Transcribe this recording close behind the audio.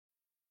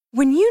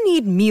When you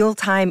need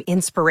mealtime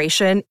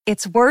inspiration,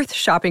 it's worth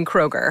shopping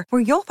Kroger,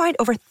 where you'll find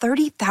over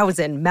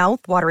 30,000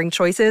 mouth-watering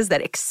choices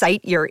that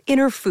excite your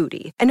inner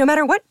foodie. And no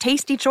matter what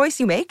tasty choice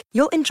you make,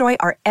 you'll enjoy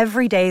our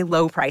everyday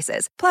low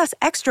prices, plus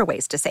extra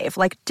ways to save,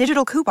 like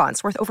digital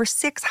coupons worth over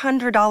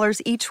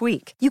 $600 each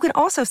week. You can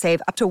also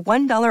save up to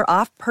 $1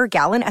 off per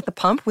gallon at the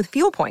pump with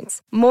fuel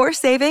points. More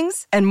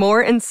savings and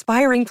more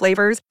inspiring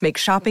flavors make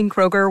shopping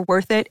Kroger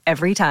worth it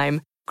every time.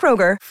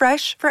 Kroger,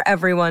 fresh for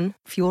everyone.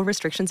 Fuel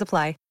restrictions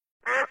apply.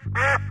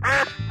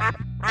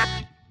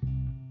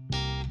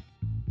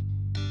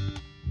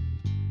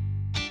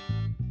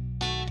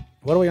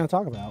 What are we going to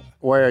talk about?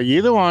 Well,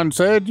 you the one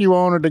said you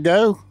wanted to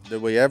go.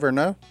 Did we ever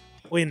know?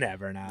 We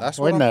never know. That's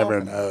We what I'm never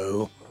talking about.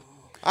 know.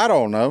 I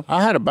don't know.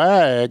 I had a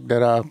bag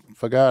that I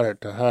forgot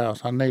at the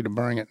house. I need to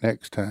bring it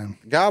next time.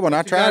 God, when I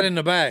Got tried, in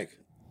the bag.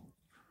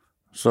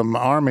 Some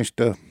Army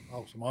stuff.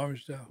 Oh, some army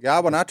stuff.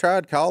 God, when I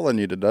tried calling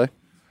you today,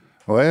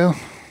 Well,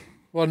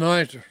 Well, no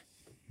answer.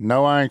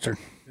 no answer.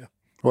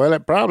 Well,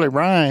 it probably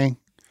rang,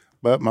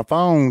 but my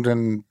phone's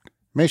in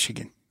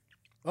Michigan.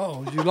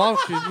 Oh, you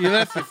lost you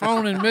left your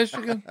phone in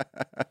Michigan?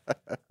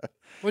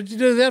 What'd you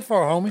do that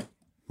for, homie?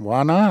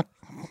 Why not?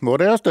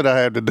 What else did I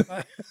have to do?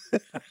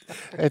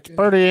 It's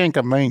pretty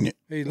inconvenient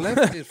He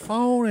left his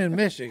phone in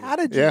Michigan. How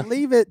did you Yeah.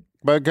 leave it?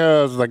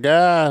 because the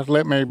guy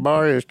let me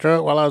borrow his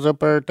truck while I was up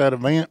there at that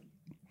event.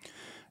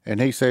 And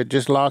he said,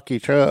 just lock your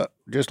truck.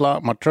 Just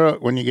lock my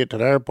truck when you get to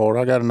the airport.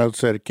 I got another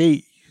set of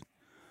keys.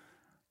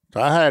 So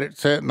I had it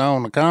sitting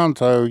on the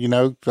console,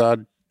 so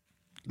I'd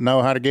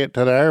know how to get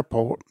to the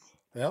airport.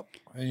 Yep.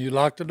 And you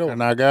locked the door.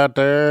 And I got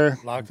there,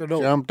 Locked the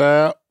door. jumped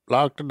out,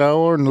 locked the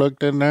door, and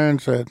looked in there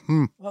and said,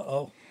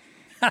 Uh-oh.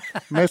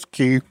 Miss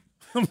Q.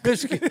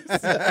 Miss Q.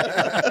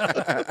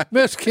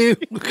 Miss Q.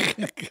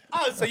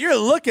 Oh, so you're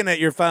looking at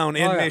your phone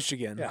in Oh, yeah.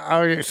 Michigan.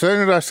 As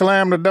soon as I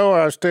slammed the door,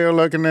 I was still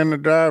looking in the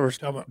driver's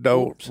Talking about-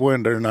 door Oops.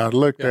 window, and I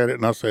looked at it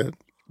and I said,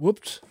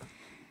 Whoops.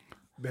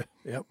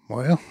 Yep.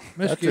 well,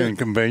 Miss that's Q.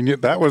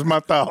 inconvenient. That was my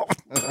thought.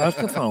 That's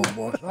the phone,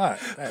 boys. All right.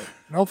 Hey,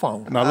 no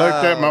phone. And I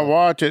looked at my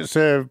watch, it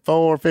said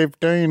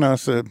 4:15. I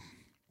said,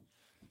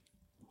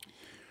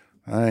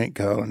 I ain't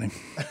calling him.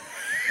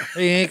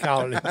 He ain't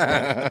calling him.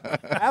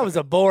 That was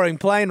a boring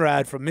plane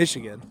ride from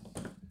Michigan.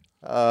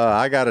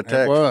 I got a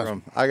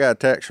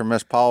text from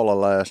Miss Paula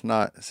last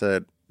night. That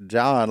said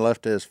John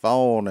left his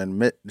phone,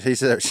 and she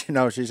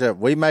said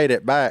we made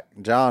it back.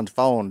 John's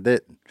phone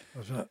didn't.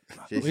 What's up?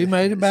 She We said-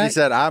 made it back. She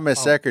said, "I'm his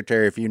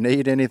secretary. If you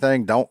need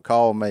anything, don't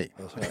call me."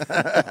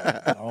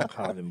 Don't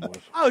call him, boys.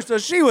 Oh, so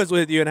she was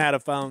with you and had a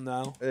phone,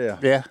 though. Yeah.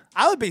 Yeah,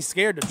 I would be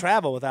scared to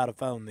travel without a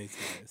phone these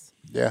days.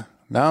 yeah.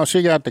 No,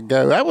 she got to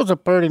go. That was a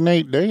pretty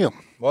neat deal.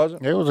 Was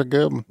it It was a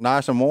good one.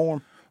 nice and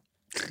warm?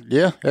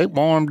 Yeah, it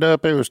warmed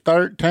up. It was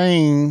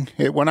 13.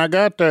 When I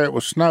got there, it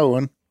was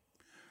snowing.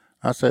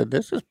 I said,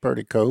 this is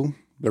pretty cool.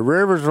 The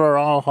rivers were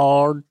all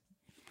hard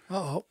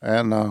Uh-oh.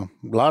 and a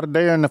lot of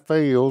deer in the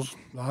fields.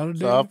 A lot of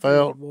So I different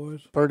felt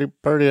boys.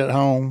 pretty at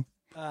home.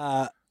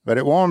 But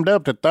it warmed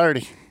up to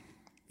 30.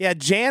 Yeah,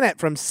 Janet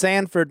from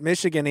Sanford,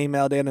 Michigan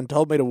emailed in and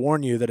told me to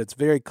warn you that it's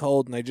very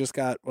cold and they just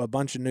got a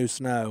bunch of new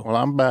snow. Well,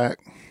 I'm back.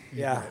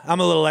 Yeah, I'm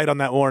a little late on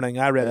that warning.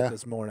 I read Yeah. it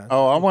this morning.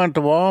 Oh, I went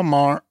to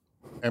Walmart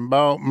and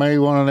bought me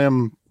one of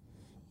them,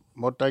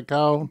 what they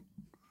call?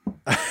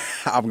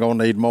 I'm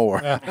gonna need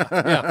more.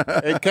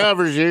 It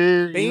covers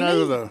you,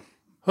 Beanie? the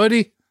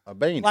Hoodie. A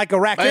beanie. Like a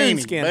raccoon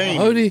beanie, skin. beanie.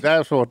 Hoodie?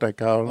 That's what they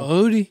call A them.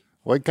 hoodie.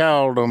 We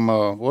called them,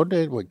 what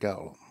did we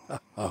call them?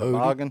 A hoodie.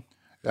 Noggin.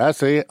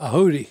 That's it. A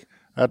hoodie.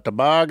 A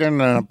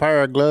toboggan and a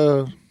pair of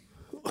gloves.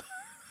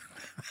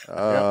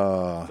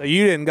 So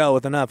you didn't go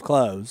with enough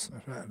clothes.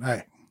 That's right.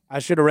 Hey. I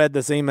should have read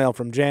this email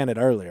from Janet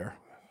earlier.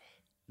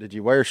 Did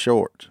you wear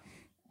shorts?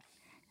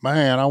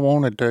 Man, I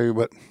wanted to,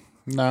 but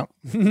no.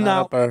 No.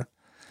 Not up there.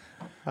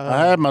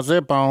 I had my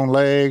zip-on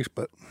legs,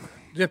 but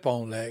Zip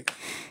on leg.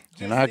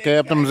 and I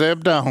kept them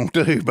zipped on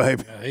too,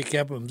 baby. Yeah, he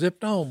kept them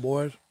zipped on,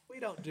 boys. We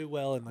don't do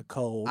well in the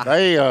cold.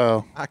 They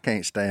I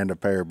can't stand a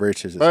pair of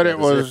breeches. But That's it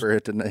got a was- zipper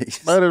at the knees.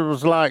 but it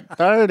was like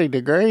 30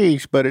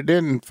 degrees, but it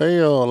didn't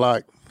feel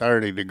like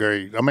 30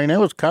 degrees. I mean, it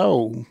was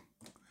cold,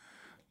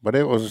 but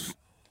it was.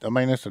 I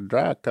mean, it's a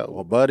dry Well,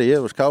 cold. buddy, it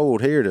was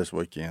cold here this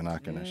weekend, I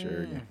can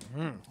assure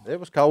you. It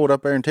was cold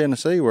up there in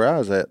Tennessee where I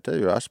was at,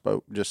 too. I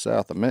spoke just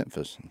south of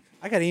Memphis.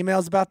 I got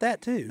emails about that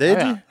too. Did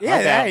you?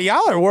 Yeah, hey,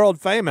 y'all are world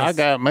famous. I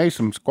got me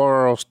some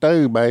squirrel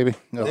stew, baby.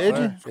 Did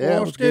you? Yeah, it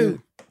was stew.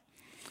 good.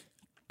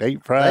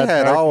 Deep fried.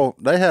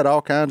 They had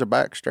all kinds of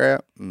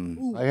backstrap.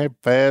 And They had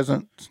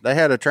pheasants. they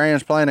had a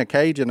transplanted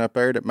Cajun up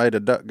there that made a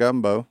duck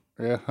gumbo.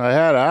 Yeah, they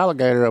had an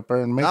alligator up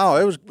there in me. No,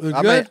 it was Was it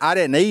I mean, good? I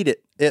didn't eat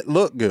it. It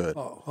looked good.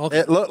 Oh, okay.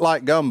 It looked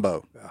like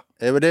gumbo.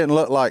 It didn't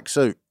look like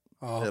soup.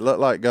 Oh. It looked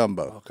like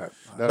gumbo. Okay.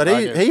 But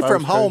Like it's he from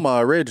supposed to.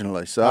 Homa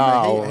originally, so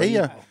I mean, he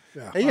a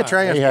He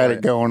transplant. had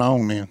it going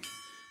on then.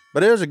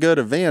 But it was a good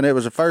event. It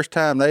was the first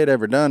time they'd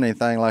ever done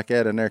anything like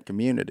that in their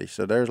community.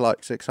 So there's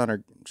like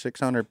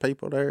 600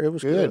 people there. It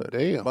was Good good.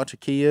 deal. A bunch of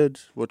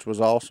kids, which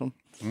was awesome.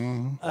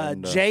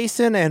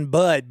 Jason and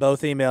Bud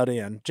both emailed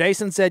in.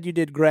 Jason said you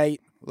did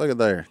great. Look at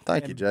there.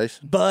 Thank you,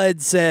 Jason.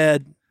 Bud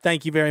said,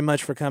 "Thank you very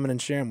much for coming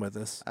and sharing with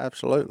us."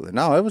 Absolutely.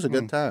 No, it was a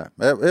good time.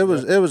 It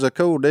was a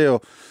cool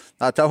deal.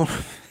 I told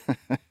him,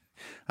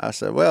 I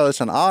said, well, it's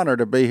an honor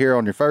to be here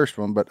on your first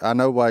one, but I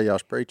know why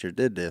y'all's preachers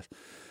did this.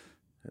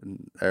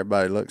 And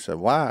everybody looked and said,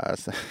 why?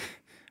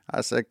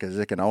 I said, because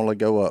it can only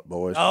go up,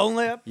 boys.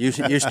 Only up. You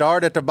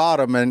start at the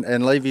bottom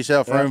and leave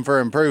yourself room for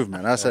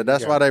improvement. I said,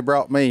 that's why they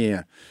brought me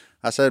in.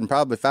 I said, in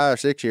probably 5 or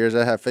 6 years,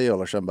 I have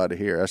Phil or somebody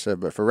here. I said,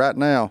 but for right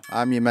now,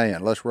 I'm your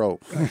man. Let's roll.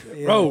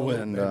 Roll with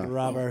And,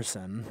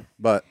 Robertson.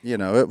 But, you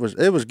know, it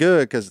was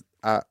good because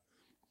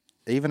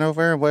even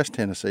over there in West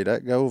Tennessee,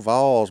 that go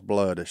Vols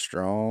blood is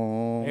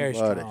strong. Very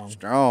bloody,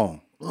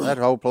 strong. That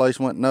whole place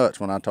went nuts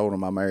when I told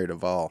them I married a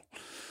Vol.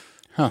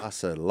 I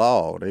said,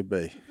 Lord, it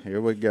be. Here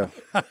we go.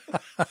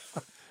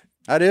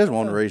 That is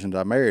one of the reasons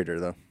I married her,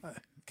 though.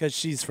 Because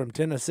she's from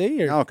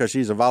Tennessee? Or No, because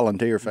she's a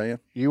volunteer fan.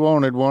 You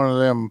wanted one of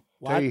them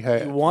Why- T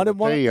hats. you wanted with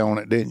one? T on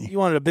it, didn't you? you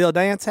wanted a Bill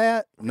Dance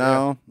hat?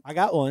 No. I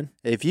got one.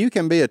 If you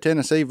can be a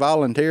Tennessee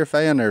volunteer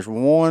fan, there's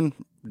one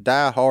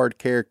die-hard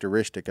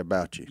characteristic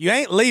about you. You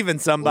ain't leaving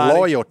somebody.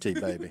 Loyalty,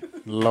 baby.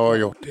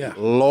 Loyalty.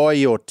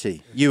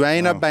 Loyalty. You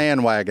ain't a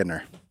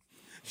bandwagoner.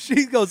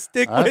 She's going to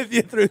stick with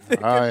you through thick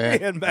and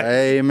thin, baby.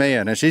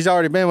 Amen. And she's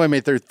already been with me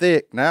through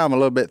thick. Now I'm a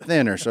little bit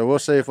thinner, so we'll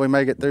see if we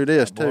make it through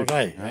this, too.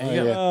 Hey,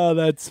 Oh,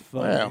 that's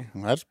funny.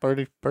 Well, that's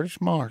pretty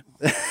smart.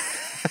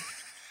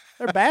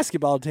 Their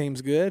basketball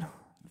team's good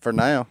For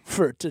now.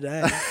 for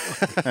today.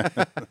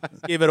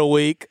 Give it a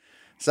week.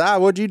 Si,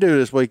 what'd you do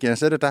this weekend?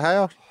 Sit at the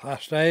house? I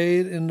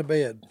stayed in the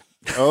bed.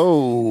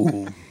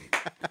 Oh,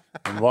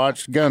 and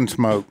watched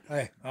Gunsmoke.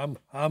 Hey, I'm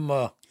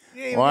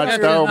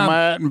Watched old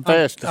Matt and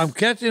Festus. I'm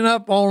catching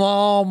up on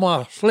all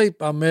my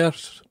sleep I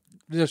missed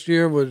this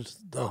year with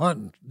the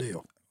hunting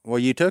deal. Well,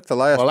 you took the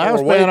last Well, I 4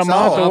 was paying weeks a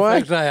month off. away. I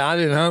fixed to say I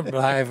didn't hunt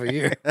for half a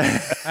year,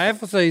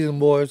 half a season,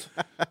 boys.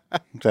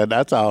 Said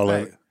that's all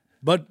of it.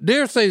 But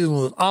deer season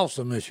was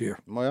awesome this year.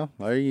 Well,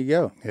 there you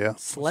go. Yeah.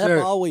 Slept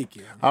Sure. all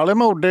weekend. All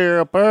them old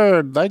deer up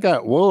there, they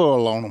got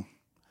wool on them.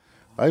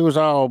 They was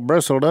all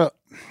bristled up.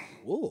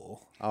 Ooh.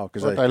 Oh,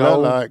 because What they they look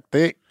cold. like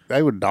thick.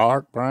 They were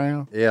dark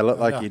brown. Yeah, look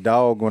like your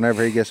dog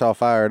whenever he gets all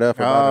fired up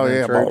about Oh, an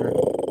yeah. intruder.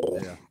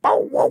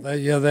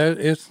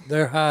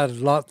 Their hide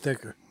is a lot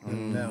thicker Mm.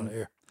 than down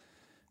here.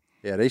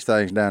 Yeah, these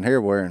things down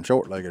here wearing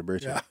short-legged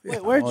breeches.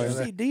 Wait, where'd you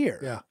see deer?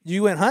 Yeah.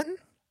 You went hunting?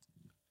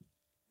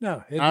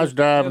 No, I was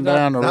driving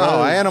down the No,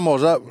 road.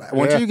 animals up.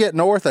 Once Yeah. you get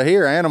north of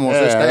here, animals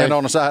just Yeah, stand they-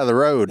 on the side of the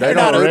road. They They're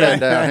don't not do a that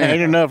down Ain't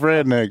here. enough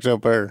rednecks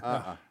up there.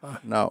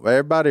 No,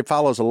 everybody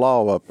follows the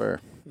law up there.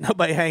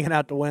 Nobody hanging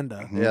out the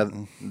window. Yeah,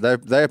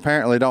 they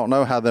apparently don't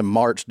know how them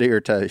March deer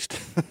taste,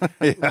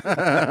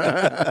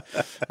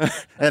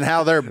 and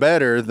how they're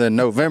better than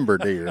November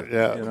deer.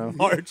 Yeah. You know,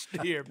 March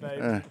deer,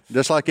 baby.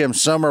 just like them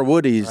summer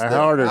woodies They that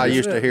harder I to-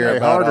 used to hear they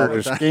about all harder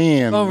the to time.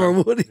 skin. Summer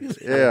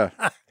woodies.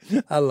 Yeah,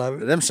 I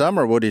love it. them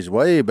summer woodies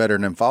way better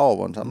than them fall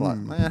ones. I'm like,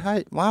 man,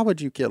 hey, why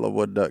would you kill a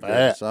wood duck during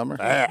the Fat, summer?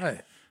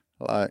 Hey,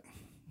 Like,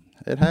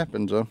 it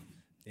happens though.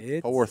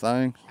 It's Poor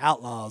thing.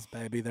 outlaws,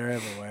 baby. They're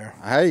everywhere.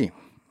 Hey,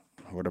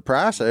 with the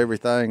price of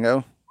everything,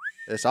 though,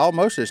 it's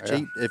almost as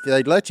cheap. If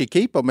they'd let you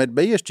keep them, it'd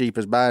be as cheap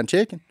as buying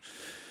chicken.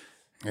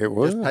 It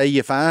was. Just pay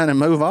you fine and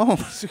move on.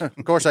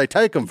 Of course, they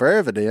take them for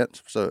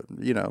evidence, so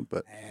you know.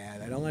 But Yeah,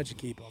 they don't let you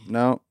keep them.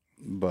 no,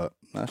 but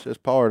that's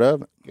just part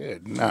of it.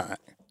 Good night.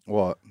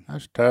 What?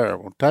 That's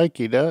terrible. Take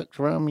your ducks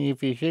from you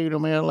if you shoot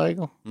them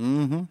illegal.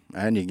 Mm-hmm.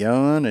 And your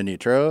gun and your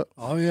truck,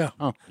 oh yeah,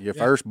 your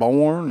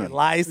firstborn, and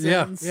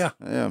License. yeah.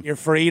 Your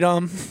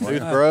freedom.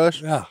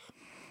 toothbrush. yeah.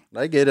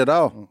 They get it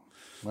all.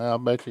 Well, I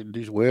bet you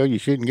just, well, you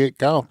shouldn't get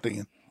caught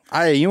then.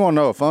 Hey, you want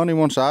to know a funny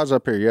one? So I was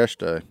up here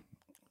yesterday,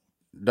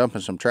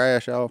 dumping some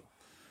trash off,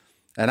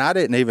 and I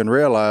didn't even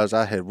realize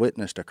I had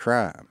witnessed a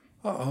crime.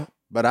 Uh-oh.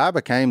 But I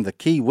became the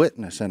key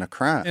witness in a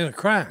crime In a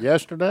crime.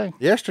 Yesterday?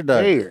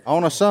 yesterday Here.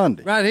 on a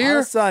Sunday. Right On here.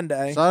 a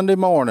Sunday, Sunday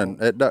morning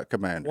at Duck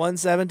Commander.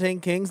 117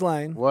 Kings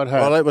Lane. What Well,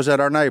 happened? it was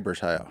at our neighbor's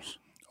house.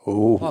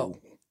 Oh.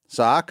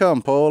 So I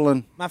come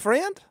pulling. My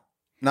friend?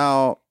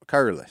 No,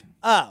 Curly,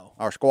 Oh.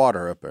 our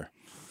squatter up there.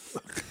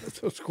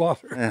 It's a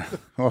squatter.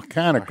 What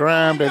kind of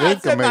crime did I he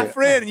said my commit?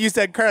 friend, and you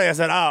said Curly. I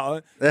said,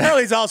 oh,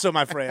 Curly's also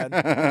my friend.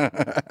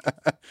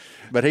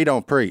 But he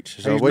don't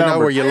preach, so He's we know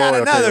number- where your I got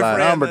loyalty another lies.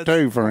 friend. Number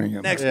two for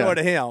him. Next Yeah. door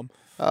to him.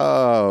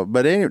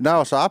 But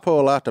no, so I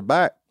pull out the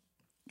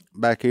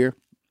back here,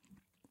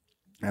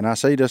 and I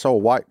see this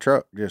old white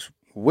truck just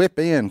whip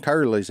in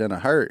Curly's in a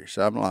hurry.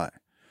 So I'm like,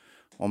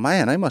 well,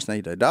 man, they must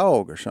need a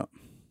dog or something.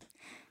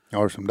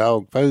 Or some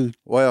dog food.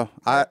 Well,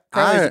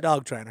 Curly's a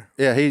dog trainer.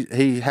 yeah,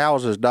 he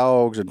houses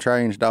dogs and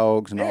trains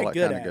dogs and all Very that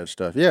good kind of at good it.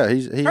 stuff. Yeah,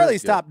 he's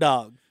Curly's good. top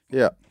dog.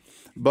 Yeah,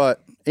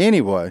 but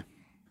anyway,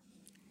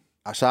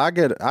 so I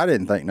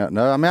didn't think nothing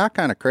of it. I mean, I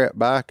kind of crept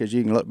by because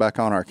you can look back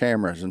on our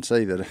cameras and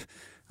see that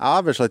I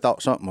obviously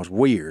thought something was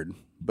weird.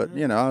 But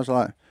you know, I was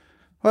like,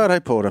 well, they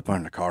pulled up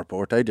on the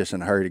carport. They just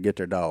in a hurry to get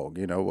their dog.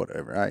 You know,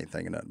 whatever. I ain't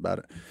thinking nothing about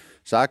it.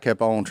 So I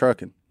kept on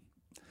trucking,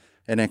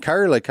 and then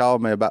Curly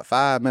called me about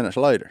 5 minutes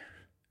later.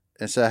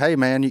 and said, "Hey,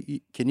 man,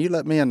 can you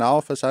let me in the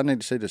office? I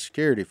need to see the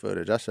security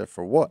footage." I said,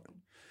 "For what?"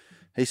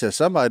 He said,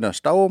 "Somebody done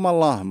stole my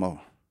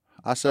lawnmower."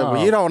 I said,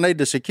 "Well, you don't need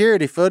the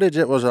security footage.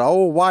 It was an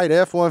old white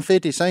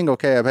F-150 single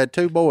cab, had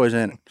 2 boys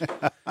in it."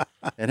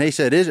 And he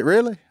said, "Is it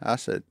really?" I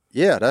said,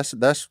 "Yeah, that's."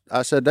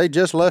 I said, "They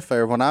just left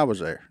there when I was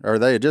there, or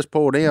they had just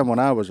pulled in when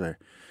I was there."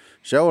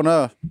 Sure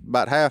enough,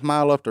 about half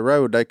mile up the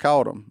road, they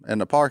caught him in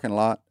the parking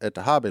lot at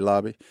the Hobby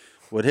Lobby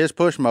with his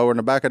push mower in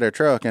the back of their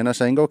truck in a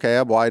single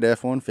cab white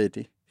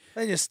F-150.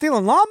 They just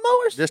stealing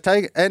lawnmowers? Just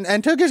take it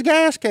and took his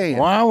gas can.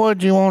 Why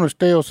would you want to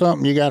steal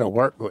something you got to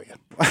work with?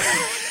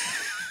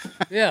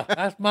 Yeah,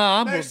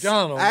 I'm with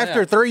John on After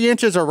that. 3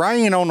 inches of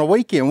rain on the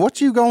weekend,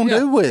 what you gonna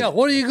do with Yeah, it?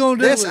 what are you going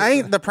to do This with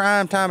ain't the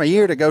prime time of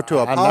year to go to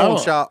a I pawn know.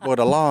 shop with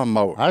a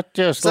lawnmower. That's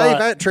just Save like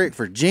that trick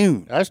for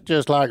June. that's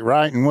just like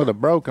writing with a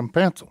broken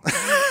pencil.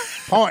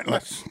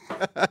 Pointless.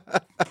 it?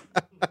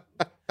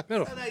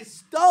 They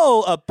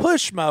stole a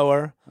push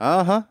mower.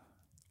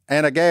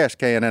 And a gas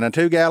can and a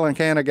 2-gallon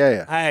can of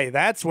gas. Hey,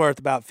 that's worth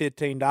about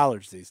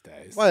 $15 these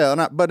days.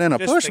 Well, but in a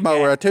Just push the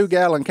mower, a gas.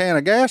 2-gallon can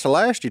of gas will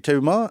last you 2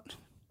 months.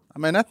 I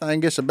mean, that thing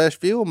gets the best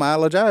fuel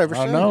mileage I ever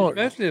I seen. know it.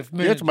 Especially if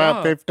me It's and about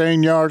John.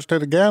 15 yards to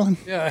the gallon.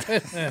 Yeah,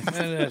 and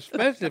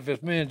especially if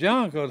it's me and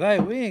John, because, hey,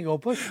 we ain't going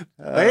to push it.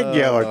 Big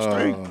yard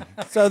street.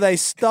 So they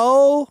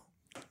stole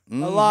a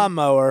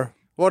lawnmower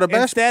Well, the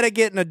best instead of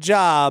getting a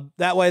job.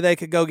 That way they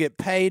could go get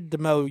paid to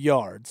mow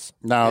yards.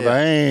 No,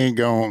 they ain't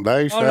going.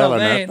 They Oh, selling no, they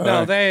that ain't. thing.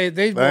 No,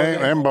 these boys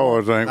ain't them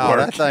boys ain't No,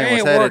 working. that thing They was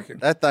ain't headed. working.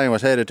 That thing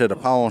was headed to the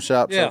pawn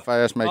shop Yeah. so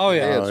fast, make Oh, your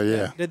yeah. head Oh, spin.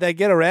 yeah. Did they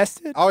get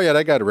arrested? Oh yeah,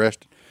 they got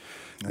arrested.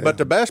 But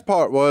the best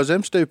part was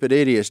them stupid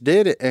idiots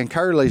did it, and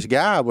Curly's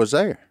guy was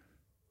there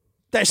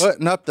They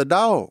putting up the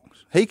dogs.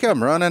 He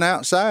come running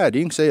outside.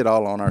 You can see it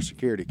all on our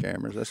security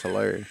cameras. That's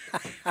hilarious.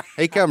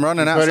 He come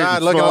running put it in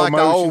outside looking slow like the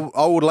motion.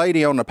 old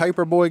lady on the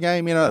Paperboy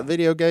game, you know, that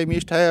video game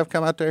used to have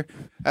come out there.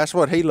 That's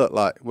what he looked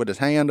like with his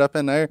hand up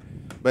in there.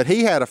 But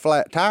he had a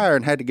flat tire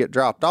and had to get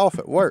dropped off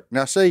at work.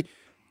 Now see,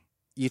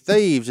 you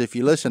thieves, if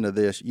you listen to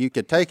this, you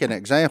could take an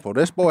example.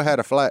 This boy had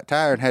a flat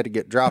tire and had to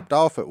get dropped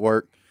off at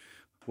work,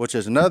 which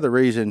is another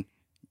reason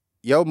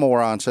your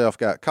moron self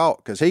got caught,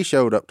 because he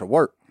showed up to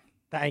work,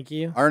 Thank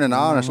you. earning an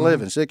honest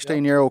living,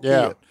 16-year-old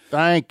Yeah. kid.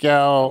 Thank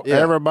y'all, Yeah.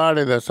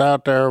 everybody that's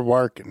out there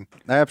working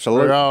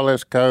Absolutely. through all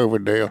this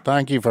COVID deal.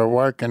 Thank you for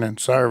working and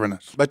serving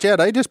us. But yeah,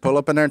 they just pull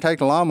up in there and take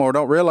the lawnmower,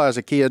 don't realize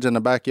the kid's in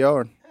the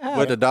backyard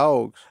with the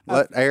dogs,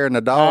 airing the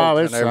Oh,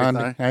 dogs it's and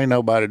everything. Sunday. Ain't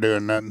nobody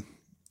doing nothing.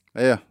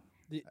 Yeah.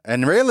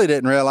 And really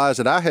didn't realize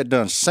that I had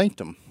done synced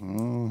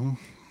them.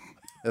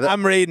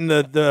 I'm reading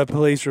the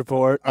police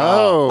report.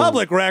 Oh.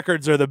 Public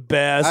records are the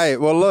best. Hey,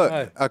 well, look,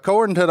 Hey.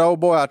 according to the old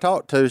boy I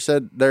talked to,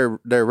 said their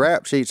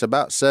rap sheet's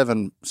about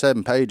seven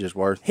pages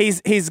worth.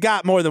 He's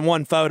got more than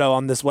one photo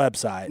on this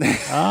website.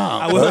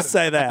 I will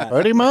say that.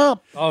 Put him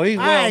up. Oh, he's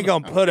I ain't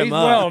gonna put him he's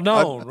up. well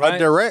known, right? A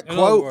direct In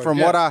other quote words, from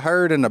yeah. what I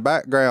heard in the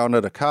background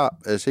of the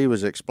cop as he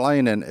was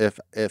explaining if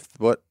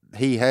what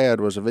he had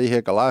was a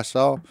vehicle I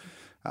saw,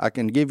 I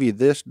can give you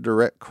this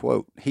direct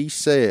quote. He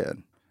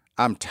said,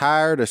 "I'm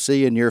tired of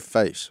seeing your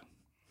face."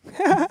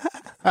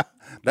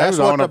 That's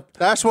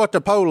what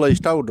the police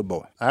told the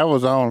boy. I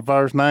was on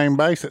first name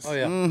basis. Oh,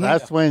 yeah.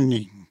 That's when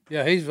you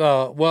Yeah, he's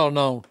well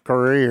known.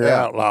 career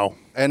Yeah. outlaw.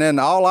 And then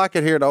all I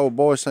could hear the old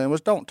boy saying was,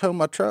 "Don't tow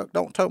my truck,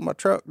 don't tow my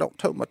truck, don't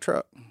tow my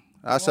truck."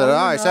 I said,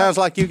 "All right, sounds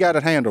like you got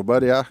it handled,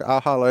 buddy. I'll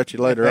holler at you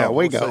later Yeah, on."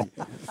 we We'll go.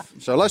 see.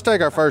 So let's take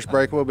our first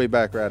break. We'll be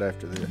back right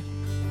after this.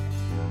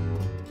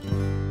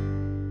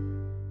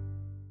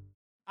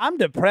 I'm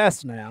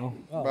depressed now.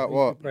 About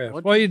what?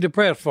 What are you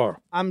depressed for?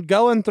 I'm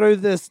going through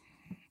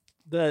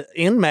the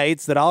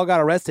inmates that all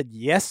got arrested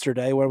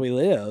yesterday where we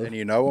live. And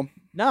you know them?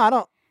 No, I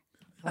don't.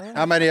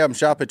 How many of them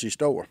shop at your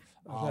store?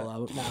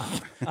 All of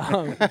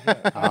them.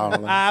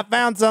 No. I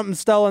found something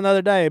stolen the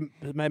other day.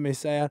 It made me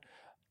sad.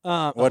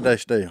 What'd they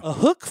steal? A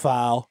hook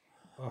file.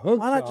 hook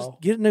Why not file?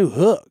 just get new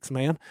hooks,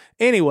 man?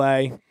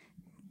 Anyway,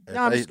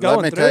 no, I'm just Let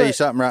going me through tell you it.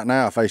 something right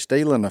now. If they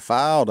stealing the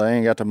file, they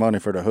ain't got the money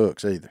for the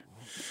hooks either.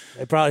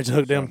 They probably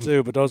took them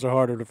too, but those are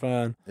harder to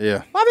find.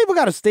 Yeah. Why people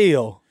got to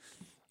steal?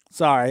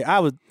 Sorry, I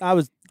was.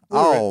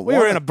 We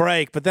were in a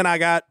break, but then I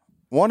got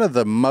One of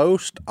the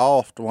most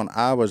oft when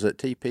I was at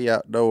TP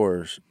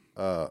Outdoors,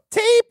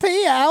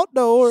 TP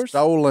Outdoors.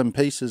 stolen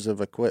pieces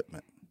of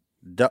equipment,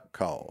 duck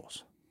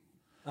calls.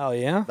 Oh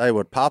yeah, They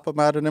would pop them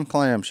out of them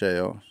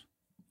clamshells,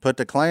 put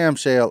the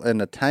clamshell in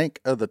the tank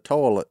of the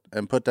toilet,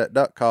 and put that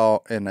duck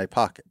call in their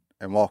pocket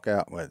and walk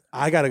out with it.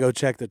 I got to go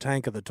check the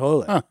tank of the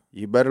toilet. Huh.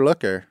 You better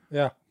look there.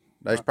 Yeah.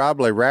 There's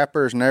probably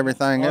wrappers and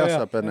everything else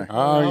yeah. up in there. Oh,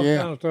 All yeah.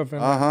 kind of stuff in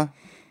there. Uh-huh.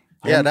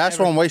 Yeah, that's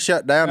when we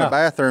shut down the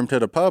bathroom to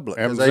the public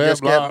Them because they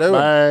just kept Ziploc doing it.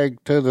 bag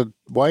to the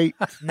weight.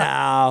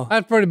 No,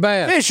 That's pretty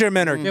bad.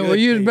 fishermen are Can good.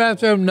 we use the people.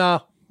 bathroom?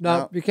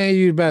 No, you can't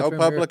use the No bathroom.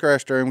 public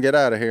restroom. Get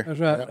out of here. Here.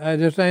 That's right.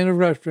 This ain't a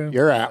restroom.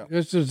 You're out.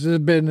 This is the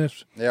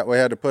business. Yeah, we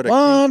had to put a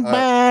One key,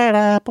 bad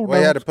apple. we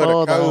had to don't put a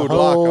spoil the code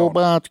lock whole on it.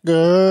 bunch of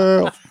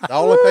girls.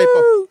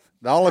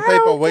 the only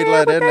people we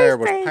let in there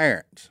was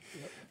parents.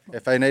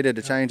 If they needed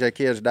to change their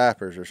kids'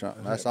 diapers or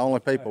something, that's the only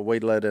people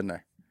we'd let in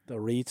there. The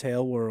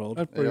retail world.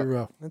 That's pretty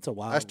rough. That's a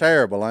wild. That's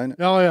terrible, ain't it?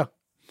 Oh yeah,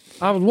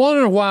 I was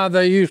wondering why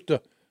they used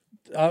to.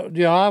 I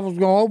was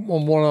gonna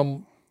open one of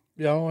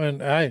them,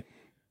 and hey,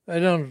 they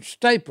done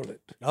staple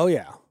it. Oh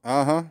yeah.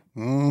 Uh-huh.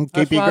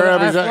 Keep your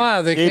grubbies That's why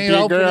out. they Keep can't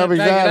your open it and grubbies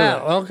take it out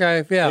out. of there.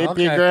 Okay, yeah, Keep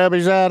okay. your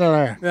grubbies out of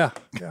there.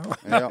 Yeah.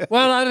 Yeah.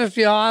 Well, I just,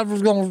 I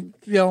was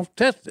gonna,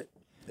 test it.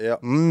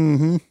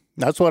 Yeah.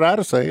 That's what I'd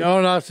have said.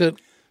 And I said,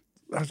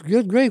 "That's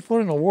good grief!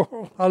 What in the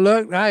world?" I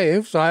looked, hey,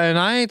 and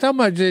I ain't talking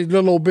about these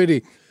little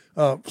bitty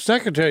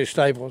secretary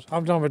staples.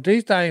 I'm talking about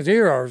these things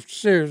here are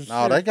serious.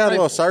 No, they got a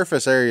little staples.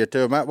 surface area to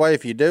them. That way,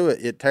 if you do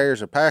it, it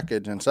tears a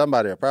package, and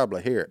somebody will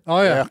probably hear it.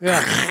 Oh yeah.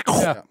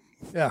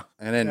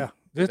 And then, Yeah.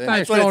 This then-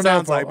 thing's what it going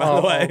down sounds like, by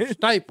the way.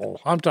 Staple.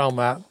 I'm talking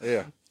about.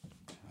 yeah.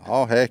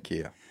 Oh heck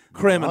yeah!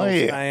 Criminals, Oh,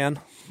 yeah. man.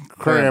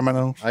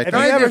 Criminals. Hey, Have you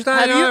ever- Craziest thing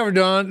have you- I ever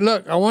done.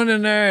 Look, I went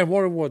in there and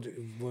what was it?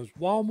 It was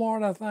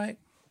Walmart, I think.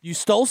 You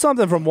stole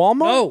something from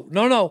Walmart?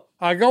 No.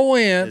 I go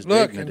in, His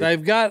look, dignity. and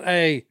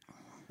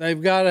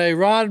they've got a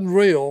rod and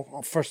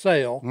reel for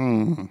sale.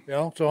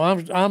 So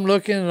I'm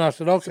looking, and I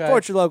said, okay.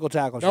 Support your local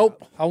tackle shop.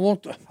 Nope. I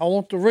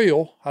want the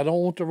reel. I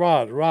don't want the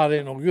rod. The rod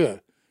ain't no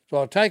good.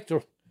 So I take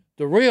the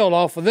reel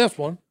off of this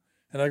one,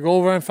 and I go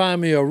over and find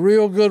me a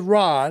real good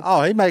rod.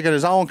 Oh, he making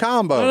his own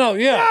combo. No,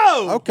 yeah.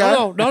 No! Okay.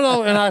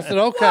 No. And I said,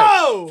 okay.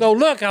 Whoa! So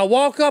look, I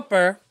walk up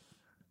there.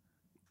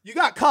 You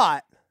got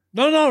caught.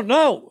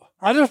 No.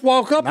 I just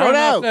walk up there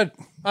No. and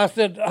I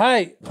said,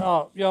 hey,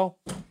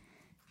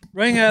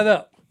 ring that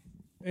up.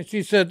 And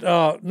she said,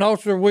 no,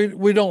 sir,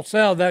 we don't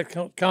sell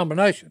that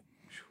combination.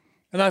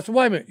 And I said,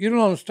 wait a minute, you don't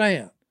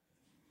understand.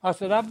 I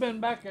said, I've been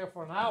back there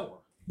for an hour.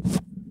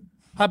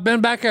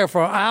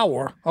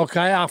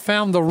 Okay, I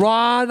found the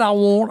rod I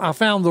want. I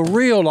found the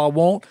reel I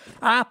want.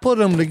 I put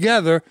them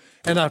together,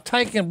 and I've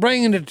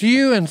bringing it to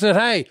you and said,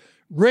 hey,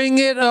 ring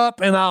it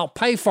up and I'll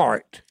pay for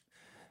it.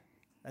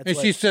 And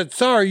she said,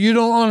 sir, you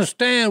don't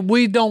understand.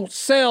 We don't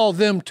sell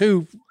them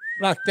to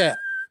like that.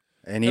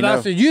 And you And know,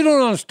 I said, you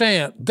don't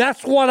understand.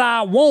 That's what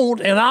I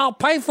want, and I'll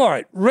pay for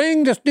it.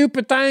 Ring the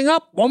stupid thing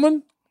up,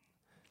 woman.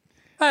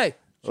 Hey,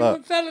 she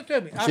wouldn't sell it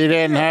to me. I She said,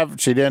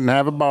 didn't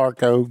have a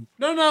barcode.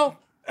 No.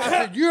 I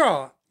said, you're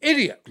an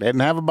idiot.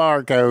 Didn't have a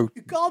barcode.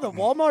 You called a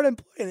Walmart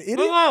employee an idiot?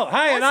 No.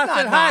 Hey, and I That's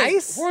said, not hey,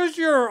 nice.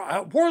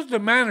 where's the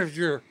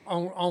manager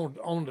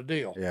on the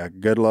deal? yeah,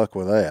 good luck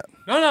with that.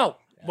 No.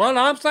 Well,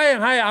 I'm saying,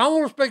 hey, I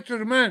want to speak to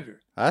the manager.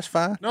 That's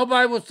fine.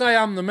 Nobody would say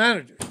I'm the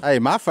manager. Hey,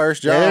 my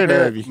first job Scared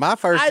here, of you. my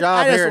first I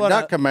job just here at wanna-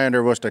 Duck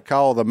Commander was to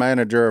call the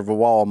manager of a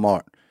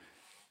Walmart.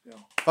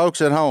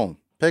 Folks at home,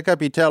 pick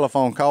up your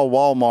telephone, call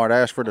Walmart,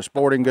 ask for the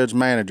sporting goods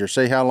manager,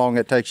 see how long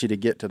it takes you to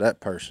get to that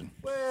person.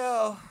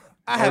 Well,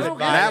 I I haven't don't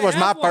been. got That was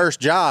my have one. first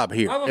job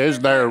here, Is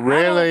there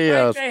really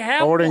a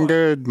sporting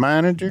good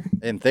manager?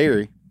 in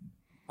theory.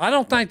 I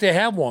don't think they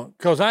have one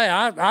because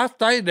I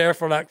stayed there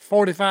for like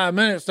 45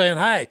 minutes saying,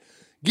 hey,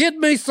 get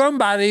me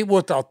somebody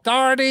with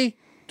authority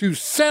to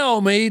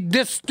sell me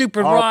this stupid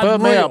Or rod put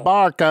and me a reel.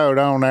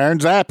 barcode on there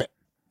and zap it.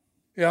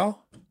 You know?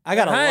 I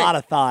got a Hey. lot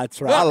of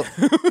thoughts, right?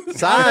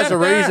 Size the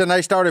reason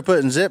they started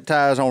putting zip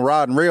ties on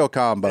rod and reel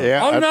combo. Yeah,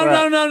 Oh, that's no,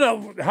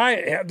 right. no.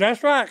 Hey,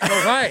 that's right.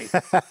 'cause, hey,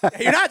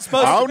 You're not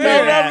supposed Oh, to do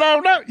no.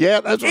 that.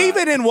 Yeah, that's right.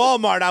 Even in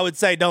Walmart, I would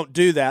say don't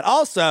do that.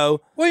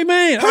 Also, what do you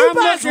mean? who I'm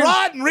buys looking-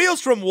 rod and reels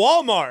from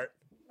Walmart?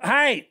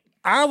 Hey,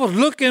 I was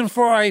looking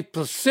for a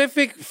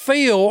Pacific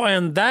feel,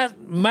 and that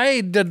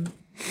made the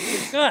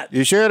cut.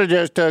 You should have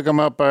just took them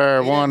up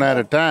there one at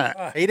a time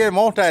He didn't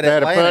want that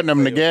instead of Atlantic putting them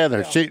feel.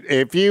 together.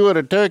 If you would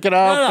have took it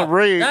off the that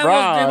was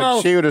rod,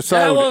 most- she would have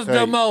sold That was it. the to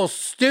you.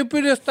 most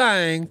stupidest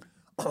thing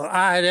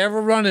I had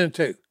ever run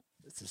into.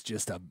 This is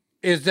just a.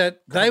 Is that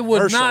they would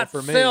Commercial not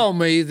for me. sell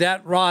me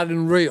that rod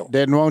and reel.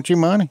 Didn't want your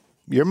money.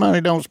 Your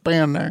money don't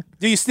spend there.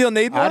 Do you still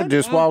need I'd one? have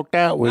just walked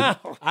out with it.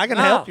 I can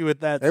No. help you with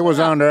that. It was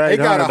under He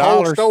got a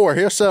whole $800. store.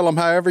 He'll sell them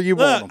however you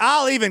want Look, them.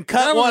 I'll even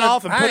cut That was one a-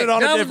 off and put hey, it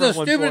on a that different was a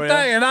one stupid for you.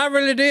 thing, and I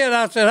really did.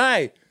 I said,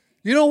 hey,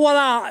 you know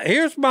what?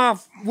 Here's my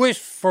wish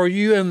for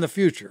you in the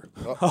future.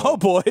 Oh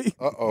boy!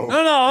 No,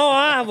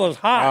 I was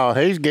hot. Oh,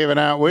 he's giving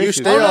out wishes.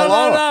 You still no,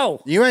 are. no.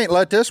 You ain't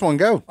let this one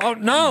go. Oh,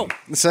 no.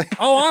 See?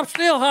 Oh, I'm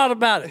still hot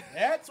about it.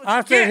 That's what I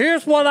you said, get.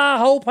 here's what I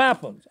hope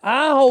happens.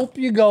 I hope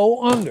you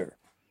go under.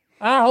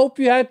 I hope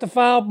you have to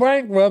file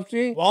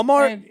bankruptcy.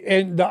 Walmart?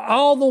 And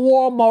all the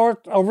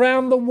Walmarts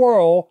around the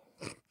world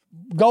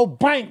go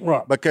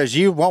bankrupt. Because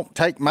you won't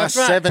take my That's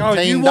right,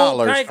 'cause you won't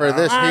 $17 take for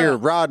this my here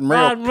rod and reel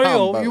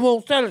combo. You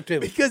won't sell it to me.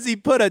 Because he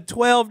put a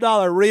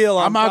 $12 reel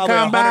on. I'm gonna probably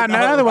come buy $100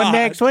 another one rod.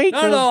 next week.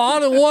 No,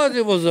 all it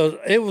was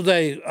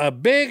a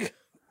big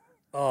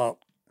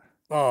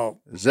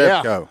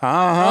Zepco.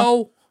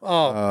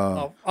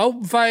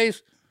 open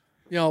face,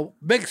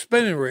 big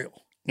spinning reel.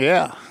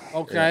 Yeah,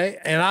 Okay,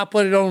 and I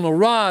put it on the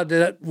rod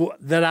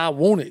that I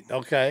wanted.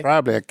 Okay,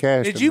 probably a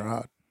casting Did you-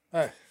 rod.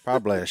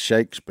 Probably a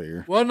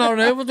Shakespeare. well, no,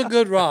 it was a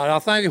good rod. I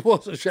think it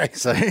was a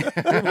Shakespeare. See?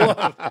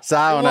 Si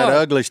on that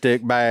ugly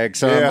stick bag,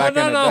 son, Yeah. back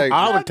No, in no, the day.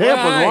 Oh, the tip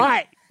was Hey.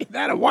 white.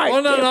 That a white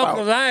Well, no, tip on it.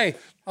 because hey,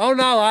 Oh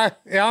no, I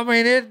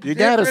mean it. You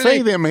got to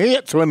see them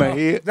hits when they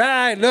hit.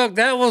 Look,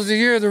 that was the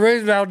year. The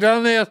reason I've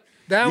done this.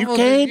 That You was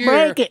can't the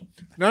year, break it.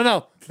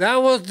 No, that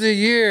was the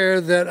year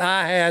that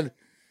I had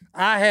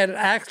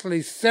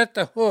actually set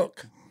the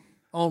hook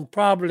on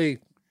probably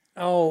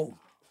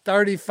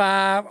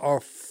 35 or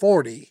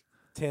 40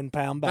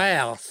 10-pound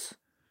bass.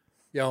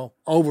 bass.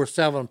 Over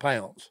 7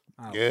 pounds.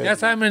 Good.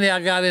 That's how many I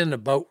got in the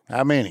boat.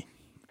 How many?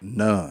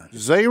 None.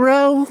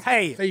 0?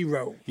 Hey,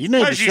 0. You need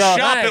to 'Cause you shop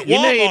at You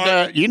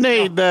Walmart.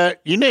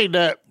 you need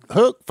that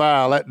hook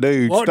file that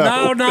dude Well,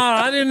 stole. no,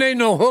 I didn't need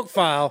no hook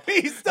file.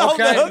 he stole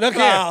the hook look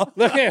file. here.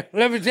 Look here.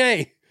 Let me tell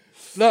you.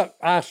 Look,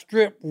 I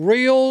stripped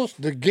reels,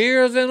 the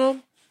gears in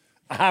them.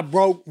 I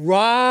broke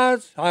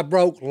rods. I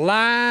broke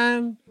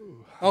line.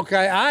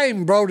 Okay, I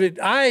even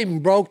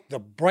broke the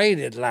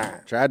braided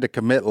line. Tried to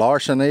commit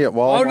larceny at Oh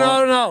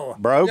Walmart. no.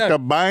 Broke Yeah. the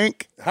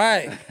bank.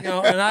 Hey,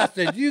 and I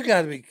said, you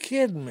got to be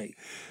kidding me.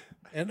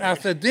 And I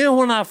said, then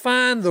when I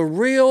find the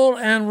reel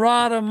and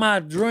rod of my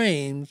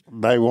dreams,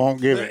 They won't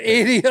give the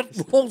it.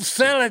 idiot won't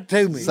sell it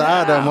to me. So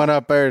I done went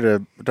up there to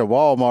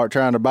Walmart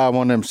trying to buy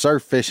one of them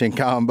surf fishing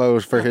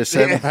combos for his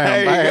 7-pound there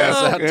you bass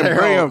go. out And there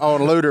brim.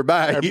 on Luder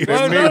Bayou. Oh, Me no,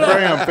 and no.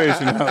 Bram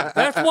fishing up.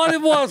 That's what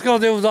it was,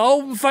 because it was an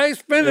open face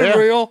spinning Yeah.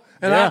 reel,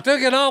 and Yeah. I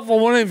took it off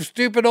on one of them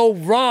stupid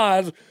old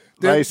rods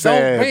that They don't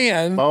said,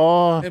 pin.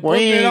 boy, and put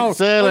we it on- ain't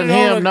selling put it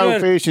on him a no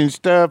good- fishing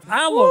stuff.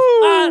 I was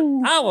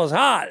hot. I was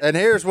hot. And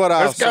here's what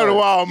I'll Let's go to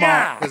Walmart.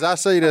 Yeah. Because I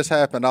see this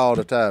happen all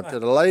the time. To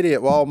the lady at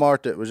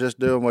Walmart that was just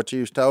doing what you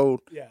was told,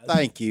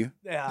 thank you.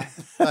 Yeah,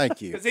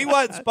 Thank you. because he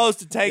wasn't supposed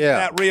to take Yeah.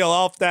 that reel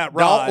off that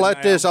rod. Don't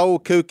let this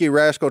old kooky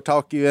rascal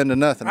talk you into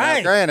nothing. Now,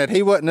 Hey. granted,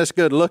 he wasn't this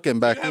good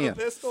looking back have a in,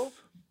 pistol.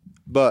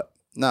 but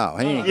no,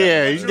 he ain't.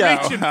 Yeah, he's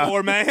got. Reaching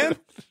for man.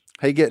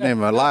 He getting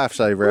him a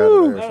lifesaver out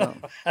of there or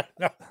something.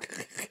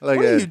 Look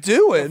What are at you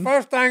doing?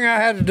 First thing I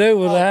had to do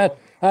was I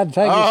had to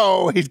take his,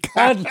 Oh, he's I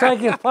got. had to take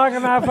his pocket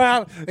knife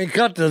out and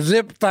cut the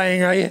zip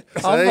thing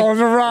off on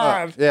the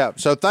rod. Yeah.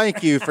 So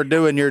thank you for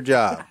doing your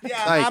job.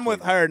 Yeah, Thank I'm you.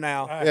 with her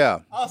now. Yeah.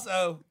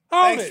 Also,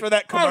 Hold thanks it. for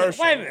that Hold it.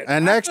 commercial. Wait a minute.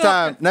 And I next feel a-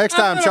 time, I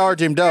feel a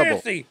charge him double.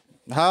 conspiracy.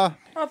 Huh?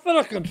 I feel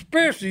a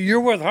conspiracy. You're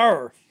with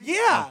her.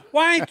 Yeah,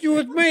 Why ain't you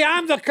with me?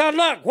 I'm the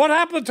look. What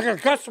happens to the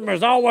customer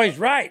is always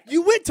right.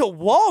 you went to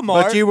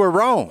Walmart But you were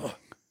wrong.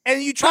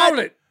 and you tried. Hold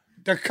it.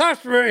 The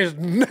customer is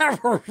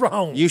never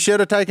wrong. You should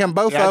have taken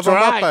both of That's them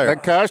right. up there.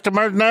 The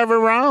customer's never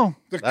wrong.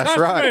 The That's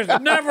customer right. is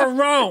never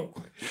wrong.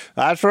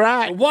 That's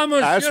right. The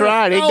woman That's should have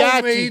right. He told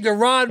got me you. the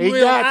rod and He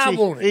reel got I you.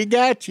 wanted. He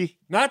got you.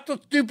 Not the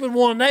stupid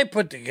one they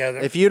put together.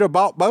 If you'd have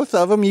bought both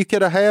of them, you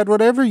could have had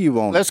whatever you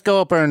wanted. Let's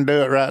go up there and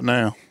do it right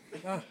now.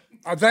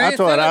 That's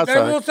what I They say.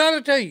 won't sell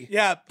it to you.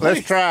 Yeah, Let's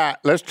please. try it.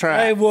 Let's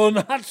try They it. will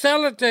not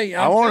sell it to you.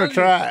 I want to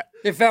try it.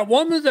 If that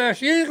woman's there,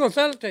 she ain't gonna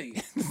sell it to you.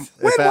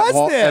 When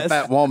was this? If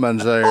that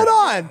woman's there. Hold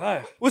on.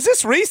 Hey. Was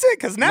this recent?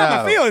 Because now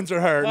No. my feelings are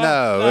hurt.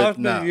 No,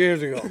 That's 2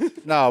 years ago.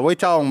 no, we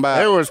talking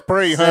about It was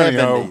pre-honey.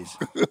 70s.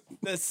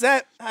 The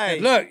set. Hey,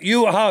 Look,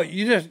 you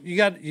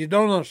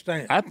don't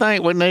understand. I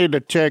think we need to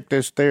check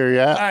this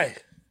theory out. Hey,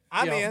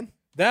 I'm you know, in.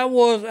 that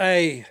was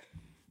I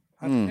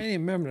can't even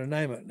remember the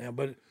name of it now,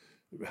 but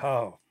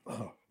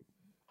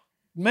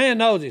man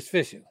knows he's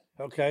fishing,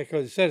 okay,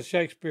 because it said a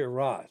Shakespeare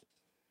rod,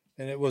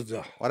 and it was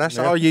the. Well, that's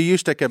all you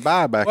used to could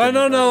buy back Well, in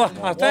the no,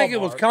 day. I think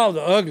it was called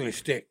the ugly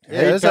stick.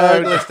 Yeah, it's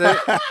told- ugly stick.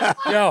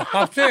 Yo,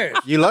 I'm serious.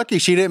 You lucky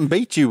she didn't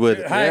beat you with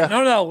it. Hey,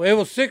 no, it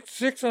was six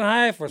and a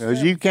half or Because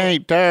 7, you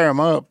can't tear them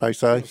up, they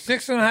say.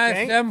 6 and a half,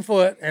 Can't? 7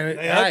 foot, and it,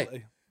 They hey,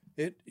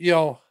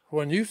 ugly.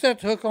 when you set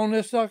the hook on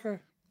this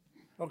sucker,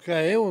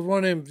 okay, it was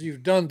one of them.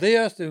 You've done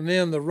this, and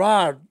then the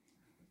rod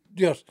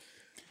just,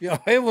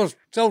 it was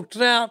so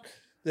stout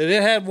that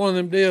it had one of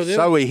them deals. It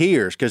So he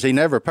hears because he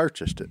never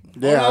purchased it.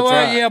 Yeah, that's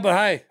right. Yeah, but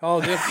hey,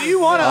 Do you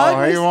want to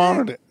Oh, he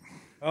wanted it.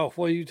 Oh,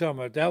 what are you talking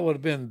about? That would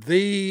have been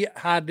the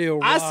ideal.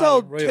 I rod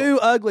sold and reel. 2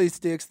 ugly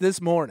sticks this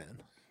morning.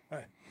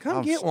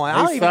 Come get one.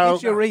 I'll He even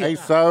sold, get you a he reel.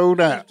 sold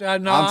out. No,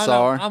 I'm I know.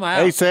 sorry. I'm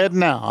out. He said,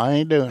 no, I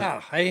ain't doing it. No,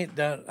 I ain't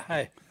done.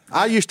 Hey,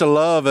 I used to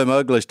love them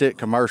ugly stick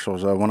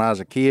commercials when I was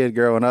a kid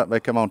growing up. They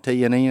come on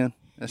TNN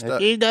and stuff.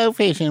 You go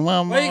fishing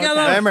one more Well, you gotta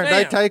time. Remember, they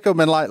understand. take them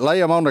and like lay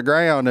them on the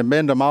ground and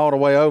bend them all the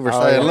way over,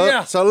 saying, yeah. "Look,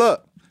 Yeah. so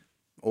look,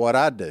 what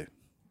I do.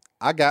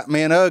 I got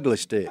me an ugly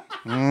stick.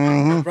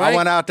 I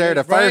went out there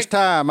the first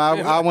time.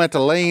 I went to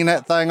lean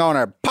that thing on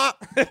there.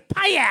 Pop!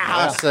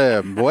 I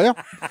said, well,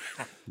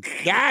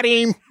 Got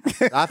him.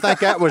 I think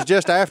that was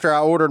just after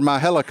I ordered my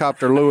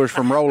helicopter lures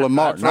from Roland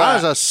Martin. I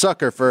was a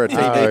sucker for a TV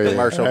Oh, yeah.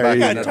 commercial There back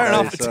you in go. the Turn day,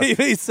 off the so TV,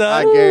 I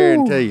son.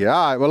 guarantee you.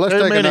 All right, well, let's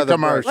Too take many another break.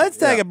 commercials. Let's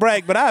take a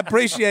break, but I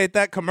appreciate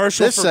that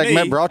commercial This for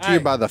segment me. brought to you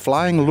by the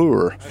Flying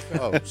Lure.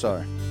 Oh,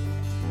 sorry.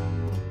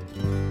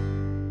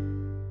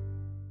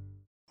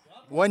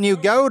 When you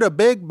go to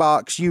big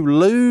box, you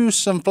lose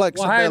some well, hey,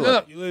 flexibility.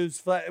 look. You lose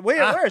flat.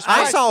 Where's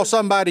I Mike? saw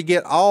somebody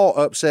get all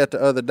upset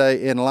the other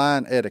day in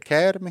line at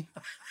Academy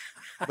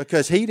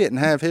because he didn't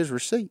have his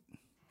receipt.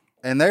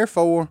 And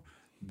therefore,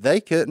 they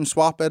couldn't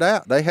swap it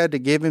out. They had to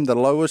give him the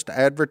lowest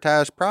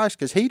advertised price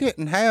because he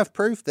didn't have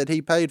proof that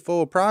he paid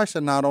full price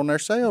and not on their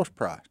sales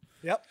price.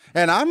 Yep.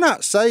 And I'm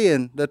not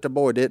saying that the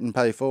boy didn't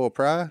pay full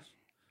price,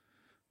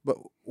 but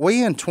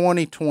we in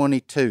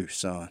 2022,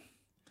 son.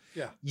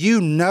 Yeah.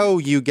 You know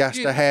you got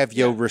to have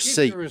your Get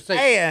receipt.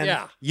 And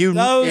yeah. You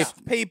those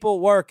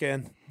people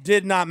working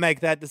did not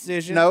make that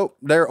decision. Nope,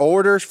 they're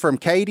orders from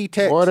Katy,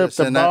 Texas. What if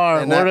the and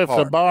that- and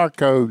that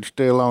barcode's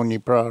still on your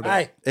product?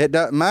 Hey, It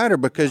doesn't matter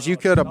because you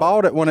could have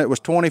bought it when it was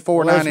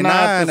 $24.99 Well, it's not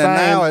and the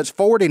now same. it's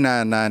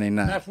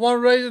 $49.99. that's one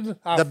reason.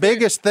 The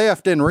biggest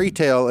theft in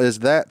retail is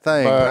that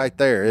thing right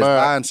there. Is But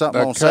buying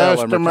something the on sale and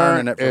customer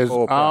returning it for is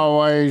full price.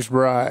 always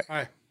right.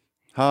 Hey,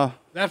 Huh?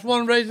 that's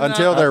one reason.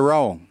 Until they're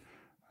wrong.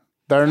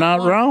 They're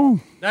not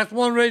wrong. That's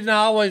one reason I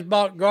always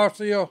bought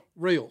Garcia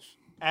reels.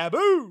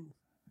 Abu.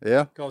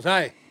 Yeah, Because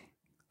hey,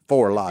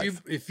 for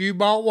life. if you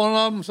bought one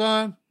of them,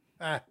 son,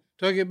 I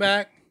took it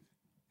back.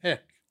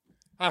 Heck,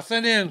 I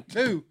sent in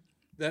 2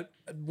 that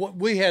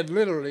we had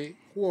literally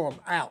wore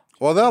them out.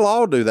 Well, they'll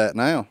all do that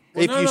now.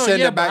 Well, if no, you no, send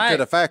yeah, it back but to hey.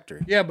 the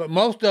factory. Yeah, but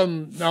most of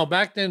them, no,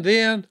 back then,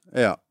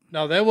 Yeah.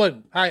 no, they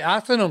wouldn't. Hey, I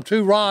sent them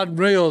 2 rod and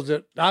reels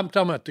that I'm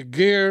talking about the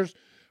gears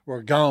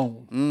were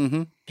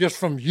gone. Just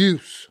from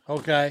use,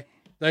 okay?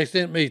 They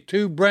sent me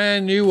 2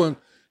 brand new ones.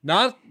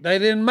 They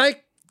didn't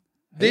make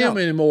them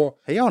anymore.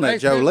 He on that They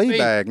Joe sent Lee me,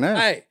 bag now.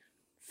 Hey,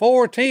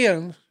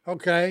 410s,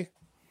 okay?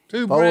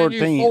 2 brand new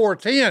 410.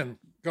 410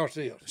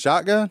 Garcias.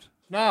 Shotguns?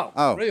 No,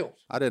 Oh, reels.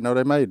 I didn't know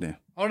they made them.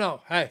 Oh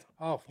no, hey,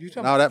 you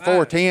talking No, that about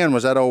 410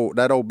 was that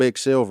old big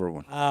silver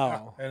one.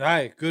 Oh, And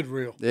hey, good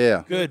reel.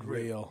 Yeah. good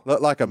reel.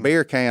 Looked like a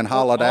beer can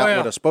hollowed Oh, out yeah.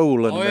 with a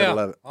spool in the Oh middle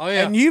yeah, of it. oh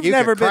yeah. And you've You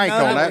never could been crank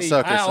on that ugly.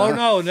 sucker, Oh son.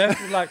 no,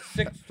 that was like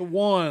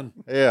 6-to-1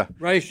 Yeah.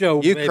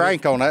 ratio. You baby.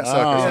 crank on that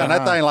sucker, son.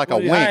 That thing like a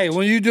Well, hey, winch.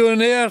 when you doing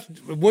this,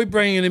 we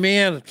bringing him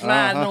in,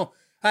 sliding Uh-huh. on.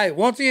 Hey,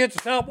 once he hits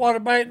the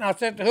topwater bait and I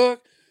set the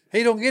hook,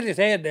 he don't get his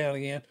head down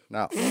again.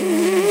 No.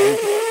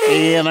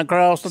 In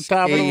across the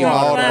top of the Skiing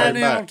all water. the way Sliding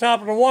in back. on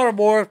top of the water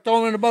boy,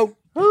 throwing in the boat.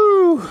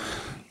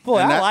 Boy,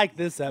 I that- like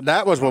this episode.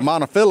 That was with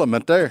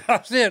monofilament there.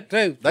 That's it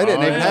too. They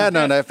didn't even have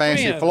none of that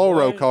fancy Twins,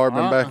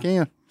 fluorocarbon boy. back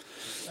in.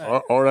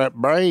 Or that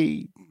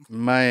braid.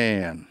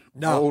 Man.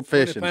 No, Old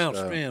fishing 20-pound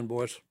stuff. strand,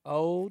 boys.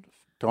 Old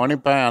 20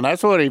 pounds.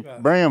 That's what he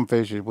brim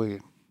fishes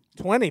with.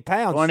 20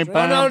 pounds. 20 straight.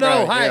 pounds.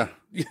 No, Right, hey.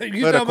 yeah. You Put a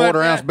talking about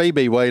quarter ounce that?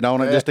 BB weight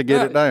on it just to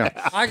get it down.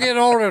 I get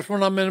orders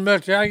when I'm in the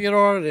military. I get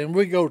orders and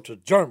we go to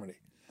Germany.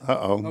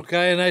 Uh-oh.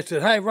 Okay, and they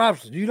said, "Hey,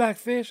 Robinson, do you like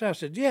fish?" I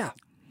said, "Yeah."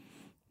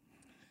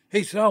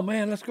 He said, "Oh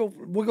man, let's go.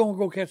 We're gonna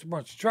go catch a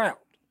bunch of trout."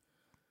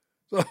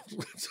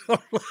 So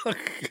look,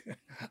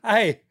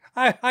 hey,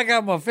 I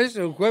got my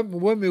fishing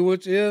equipment with me,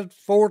 which is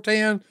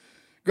 410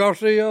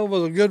 Garcia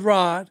with a good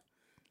rod.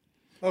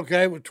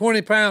 Okay, with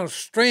 20 pounds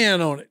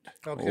strand on it.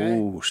 Okay,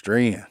 Ooh,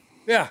 strand.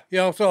 yeah,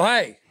 so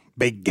hey,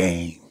 Big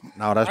game.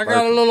 No, that's I got a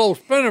perfect. little old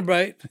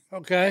spinnerbait.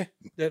 Okay,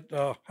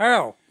 that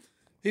Harold,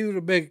 he was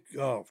a big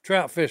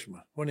trout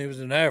fisherman when he was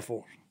in the Air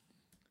Force,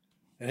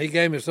 and he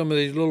gave me some of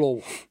these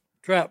little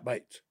trout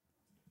baits.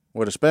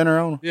 With a spinner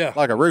on it? Yeah,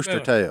 Like a rooster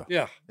spinner. tail.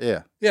 Yeah,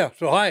 Yeah. yeah.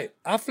 So hey,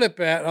 I flip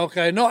that.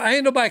 Okay, no,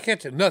 ain't nobody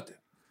catching nothing.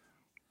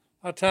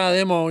 I tie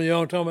them on,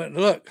 and tell me,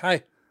 look,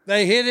 hey,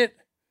 they hit it,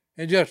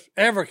 and just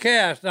every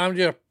cast, I'm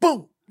just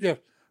boom,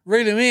 just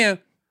reel them in.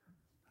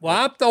 Well,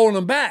 I'm throwing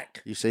them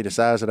back. You see the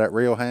size of that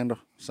reel handle?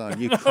 Son,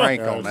 you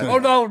crank on that. Oh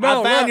no, I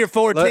no, found look. your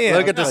 410.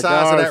 Look at the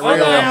size of that Oh, I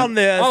reel handle. found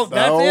this. Oh,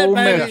 that's it, old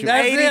baby. Mitchell.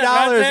 That's $80 it,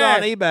 right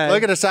on there. eBay.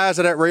 Look at the size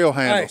of that reel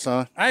handle, Hey,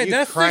 son. hey, you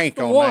that's crank 6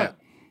 to on 1. that.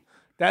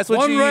 That's what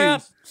One you wrap,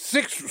 use.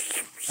 six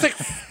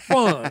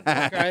fun.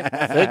 Okay,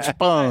 6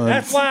 sponge.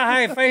 that's why.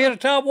 Hey, if they hit a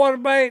top water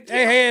bait,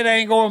 their head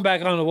ain't going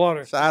back on the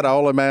water. So I'm the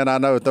only man I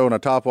know throwing a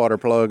topwater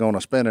plug on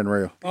a spinning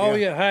reel. Oh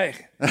yeah, hey.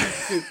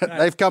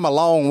 They've come a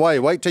long way.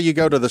 Wait till you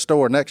go to the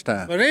store next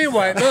time. But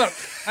anyway, look,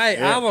 hey,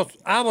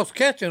 I was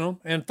catching them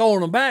and throwing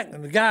them back,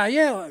 and the guy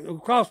yelled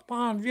across the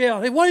pond,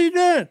 yelled, "Hey, what are you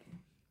doing?"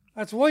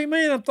 I said, "What do you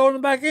mean? I'm throwing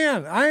them back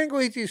in. I ain't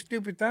gonna eat these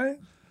stupid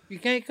things. You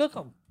can't cook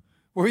them.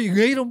 Where you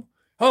can eat them?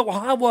 Oh,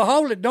 well,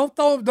 hold it. Don't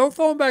throw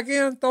them back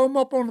in. Throw them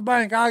up on the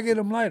bank. I'll get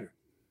them later."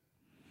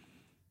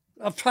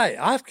 I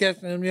was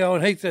catching them,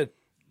 and he said,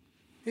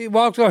 he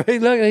walks over, he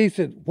looked, he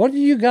said, "What do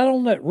you got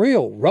on that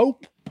reel?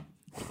 Rope?"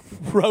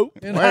 Rope.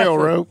 And I Whale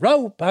said, rope.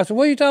 Rope. I said,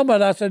 "What are you talking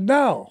about?" I said,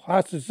 "No."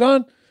 I said,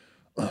 "Son,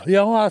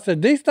 I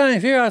said, these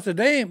things here," I said,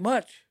 "they ain't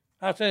much."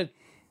 I said,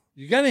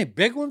 "You got any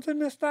big ones in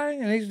this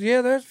thing?" And he said,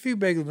 "Yeah, there's a few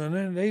big ones in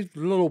there. These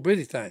little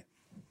bitty things."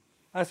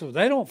 I said, "Well,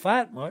 they don't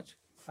fight much."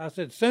 I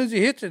said, "As soon as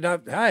he hits it,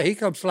 hey, he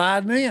comes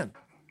sliding in."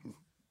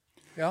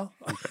 Yeah.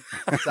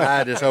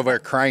 I just over there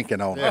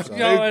cranking on it.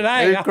 son. And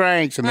hey, Two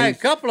cranks and hey, a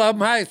he's couple of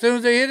them, hey, as soon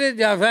as they hit it,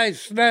 hey,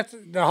 snatch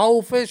the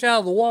whole fish out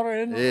of the water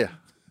and Yeah.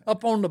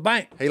 up on the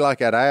bank. He like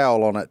that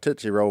owl on that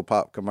Tootsie Roll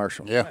Pop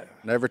commercial. Yeah.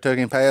 Never took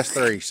him past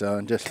 3,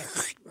 son. Just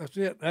That's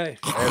it. Hey,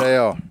 there they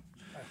are.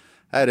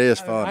 That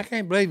is I fun.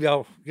 can't believe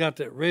y'all got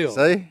that real.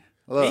 See?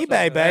 Look.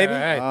 eBay, baby.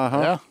 Hey,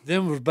 Uh-huh.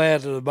 them was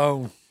bad to the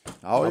bone.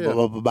 Oh,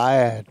 yeah.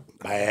 bad.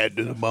 Bad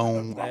to the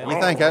bone.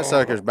 You think that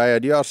sucker's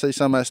bad? You ought to see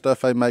some of that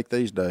stuff they make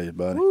these days,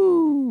 buddy.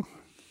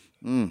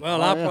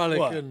 Well, I probably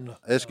couldn't.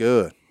 It's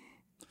good.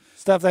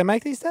 Stuff they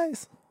make these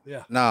days?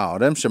 Yeah. No,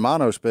 them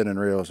Shimano spinning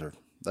reels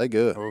they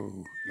good.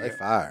 Oh, They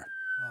fire.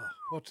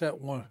 What's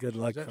that one? Good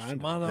luck Is that finding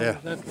Shimano? Yeah.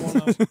 Is that one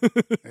of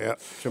them? yeah.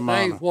 They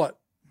Shimano. what?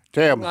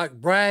 Tell me. Like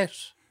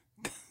brass?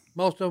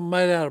 Most of them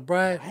made out of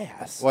brass?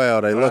 Yes. Well,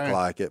 they look Right.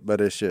 like it,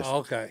 but it's just Oh,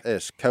 okay.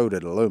 it's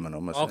coated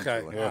aluminum. Okay.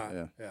 Essentially. All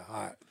right. Yeah.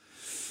 All right.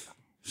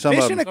 Some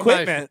of Fishing them,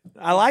 equipment.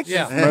 I like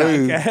Yeah.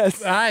 this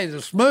podcast. Hey,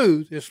 it's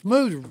smooth. It's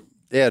smooth.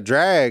 yeah,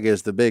 drag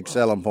is the big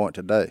selling point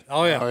today.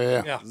 Oh, yeah. Oh,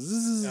 yeah. Yeah.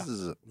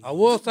 Zzz. I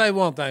will say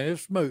one thing.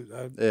 It's smooth.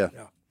 Yeah.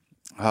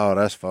 Oh,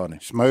 that's funny.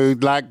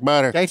 Smooth like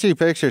butter. Can't you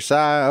picture Si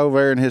over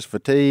there in his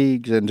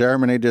fatigues in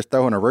Germany just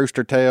throwing a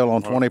rooster tail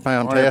on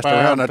 20-pound 20 test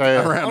around the,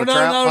 pound tail. around Oh, the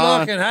trout no, pond?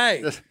 looking.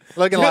 Hey.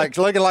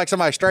 Looking like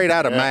somebody straight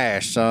out of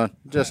MASH, son.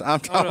 Just I'm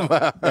talking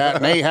about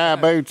Got knee-high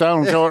boots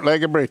on,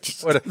 short-legged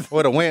breeches.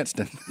 with a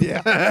Winston. Oh,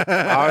 yeah,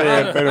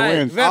 better Hey,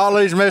 win. that- All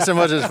he's missing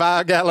was his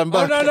 5-gallon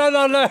Oh, bucket.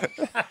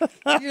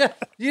 no.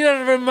 you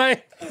done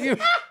made you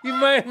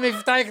made me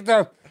think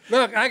of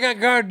look, I got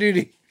guard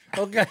duty.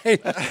 Okay.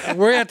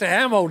 We're at the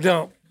ammo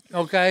dump.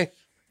 Okay.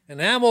 And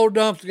the ammo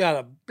dump's got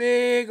a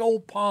big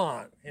old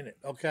pond in it.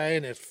 Okay.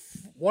 And it's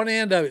one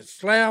end of it's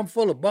slammed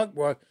full of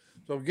buckbrush.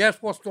 So guess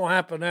what's gonna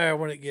happen there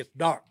when it gets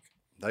dark?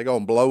 They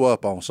gonna blow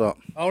up on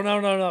something. Oh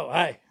no.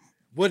 Hey,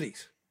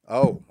 woodies.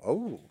 Oh.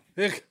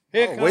 Here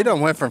We comes-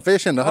 done went from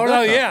fishing to Oh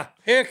no, yeah.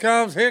 Here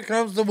comes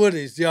the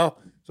woodies, y'all.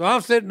 So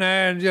I'm sitting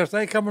there and just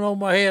they coming on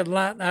my head,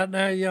 lighting out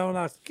there, y'all. And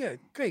I said, "Good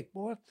grief,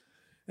 boy!"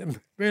 And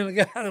being the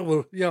guy that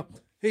was,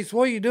 he said,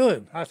 "What are you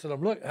doing?" I said,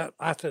 "I'm looking."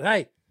 I said,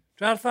 "Hey,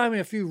 try to find me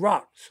a few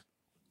rocks."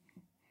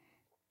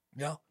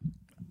 Yeah.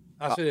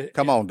 I said,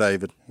 Come on,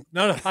 David.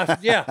 No. I said,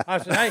 yeah. I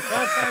said, "Hey,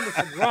 try to find me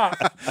some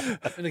rocks."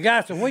 And the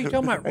guy said, "What are you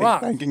talking about,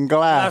 rocks?" Thinking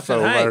glass I said,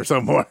 over hey. there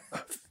somewhere.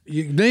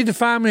 You need to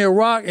find me a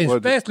rock, and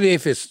especially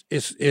if it's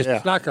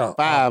Yeah. like a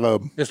 5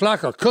 of them. it's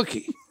like a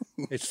cookie.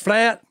 It's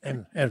flat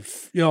and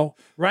You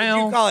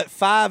round. call it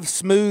 5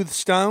 smooth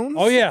stones?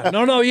 Oh yeah,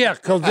 no, yeah,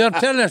 because they're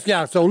telling us,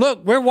 yeah. So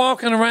look, we're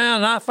walking around,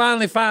 and I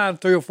finally find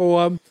 3 or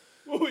 4 of them.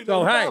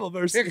 So hey,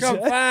 here come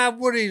 5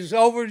 woodies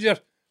over.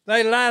 Just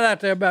they lied out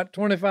there about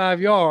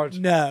 25 yards.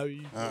 No.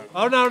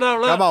 Oh no,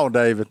 look. Come on,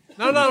 David.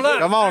 No, look.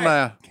 Come on hey,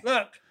 now.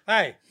 Look,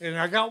 hey, and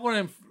I got one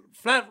of them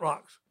flat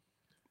rocks.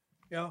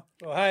 So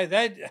hey,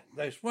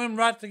 they swim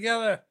right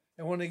together,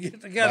 and when they get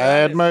together,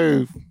 Bad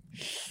move.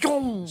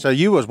 So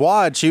you was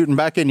wide shooting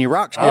back in your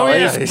rock Oh skip.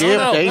 yeah, skipped,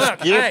 no, they look,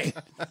 skipped. hey,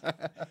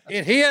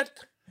 it hit,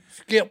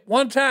 skipped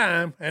one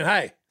time, and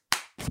hey,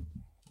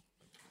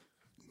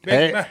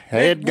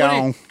 Head Woody,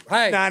 gone.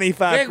 Hey,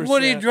 95%. Big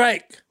Woody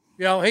Drake,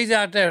 he's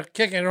out there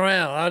kicking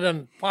around. I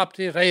done popped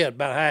his head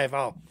about half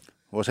off.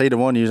 Was he the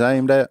one you was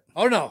aimed at?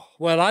 Oh no,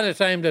 well I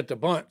just aimed at the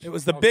bunch. It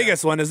was the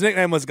biggest one. His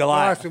nickname was I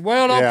Goliath. said,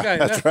 well, Yeah, okay,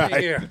 that's let's see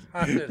right. here.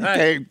 I said,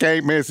 hey,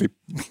 Can't miss him.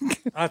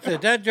 I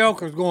said, that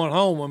joker's going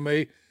home with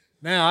me.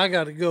 Now I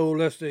got to go.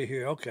 Let's see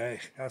here. Okay.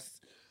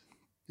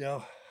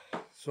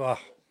 So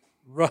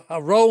I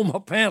rolled my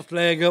pants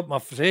leg up, my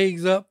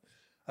fatigues up.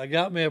 I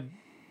got me a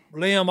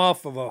limb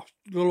off of a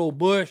little old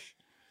bush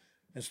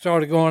and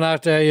started going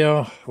out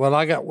there, Well,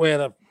 I got wet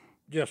up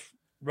just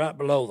right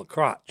below the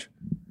crotch,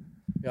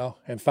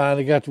 and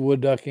finally got the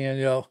wood duck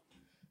in,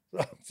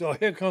 So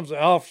here comes the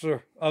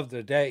officer of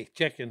the day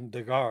checking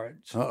the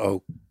guards.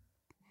 Uh-oh.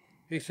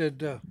 He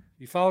said,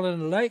 you fall in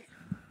the lake?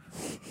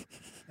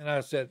 And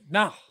I said,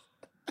 no.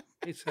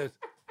 He said,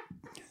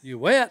 you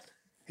wet?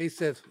 He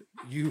said,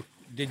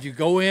 did you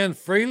go in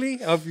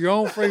freely of your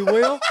own free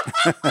will?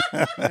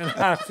 And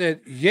I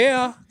said,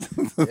 yeah.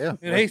 Yeah.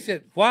 And he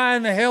said, why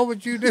in the hell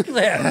would you do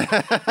that?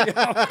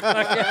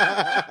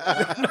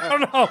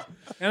 No.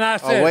 And I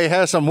said, Oh, we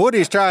had some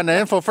woodies trying to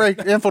infiltrate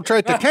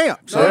the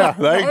camp. So Yeah,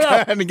 they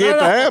trying to get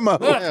the ammo.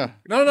 Look,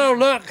 no,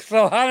 look.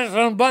 So I just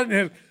unbuttoned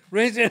it,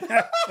 reach in,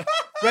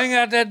 bring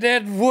out that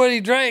dead Woody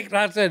Drake. And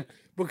I said,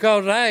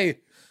 because, hey,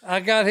 I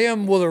got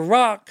him with a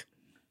rock.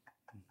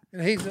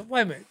 And he said,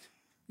 wait a minute,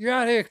 you're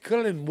out here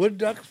killing wood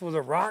ducks with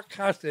a rock?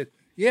 I said,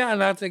 yeah.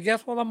 And I said,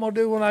 guess what I'm going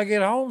to do when I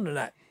get home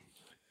tonight?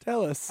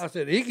 Tell us. I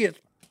said, he gets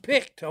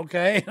picked,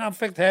 okay? And I'm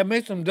fixing to have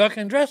me some duck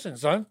and dressing,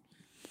 son.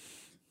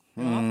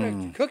 I'm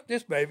fixing to cook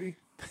this baby.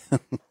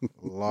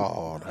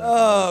 Lord.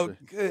 Oh,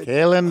 good.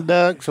 Killing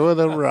ducks with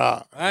a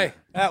rock. Hey,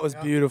 That was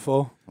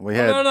beautiful. We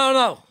had.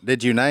 no.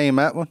 Did you name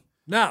that one?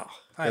 No.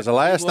 Because the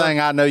last thing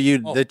I know you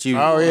that you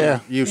Oh,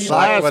 yeah. you The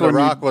slapped last with a one you-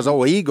 rock was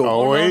old eagle.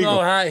 Oh, No,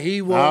 eagle. hey,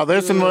 he was. Oh,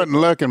 this one good. wasn't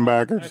looking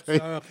backwards. He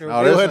Oh, he this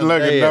wasn't one's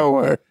looking dead.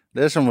 nowhere.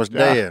 This one was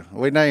dead.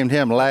 We named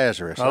him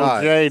Lazarus. Oh, All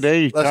right.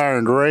 JD Let's-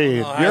 turned red.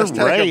 You're Let's take,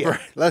 a red. break.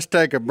 Let's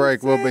take a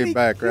break. We'll be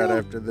back right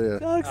after this.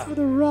 Ducks with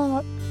a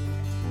rock.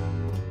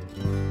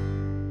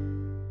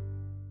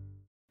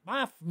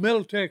 My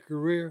military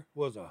career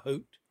was a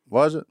hoot.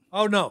 Was it?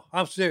 Oh no,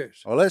 I'm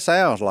serious. Well, it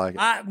sounds like it.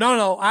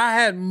 I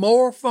had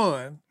more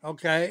fun.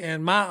 Okay,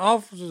 and my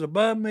officers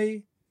above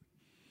me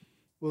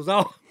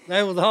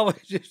they was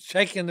always just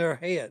shaking their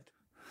head.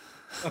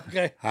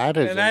 Okay, How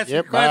did And you asking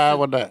get by questions.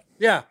 with that?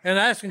 yeah, and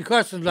asking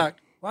questions like,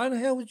 "Why the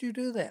hell would you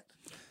do that?"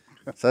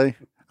 See,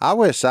 I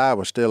wish I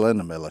was still in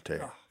the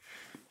military.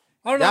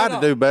 Oh no, Got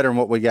no. to do better than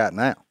what we got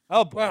now.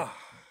 Oh, boy. Well,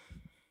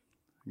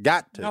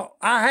 Got to. No,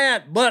 I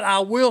had, but I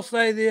will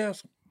say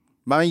this.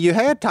 I mean, you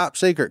had top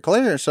secret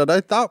clearance, so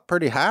they thought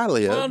pretty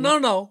highly of Well, you.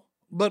 no,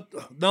 but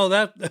no,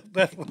 that's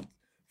what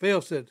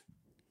Phil said.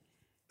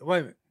 Wait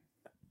a minute.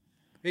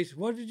 He said,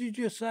 "What did you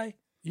just say?"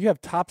 You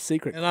have top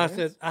secret. And I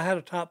clearance? said, "I had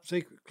a top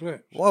secret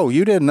clearance." Whoa,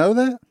 you didn't know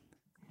that?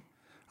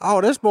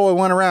 Oh, this boy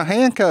went around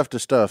handcuffed to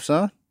stuff,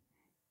 son.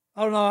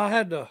 Oh no, I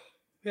had to.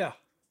 Yeah.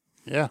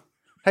 Yeah.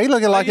 He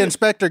looking like you-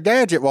 Inspector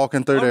Gadget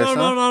walking through Oh, there, no, son.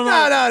 no, no,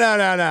 No, no, no,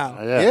 no, no,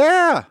 no. Yeah.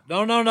 Yeah.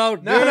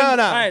 no.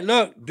 No. Hey,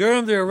 look,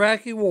 during the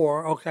Iraqi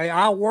War, okay,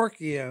 I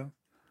work in,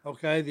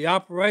 okay, the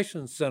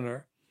operations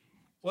center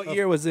What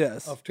year was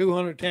this? of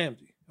 200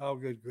 Tamsy. Oh,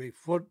 good grief!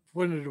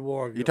 When did the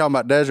war go? You talking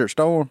about Desert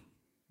Storm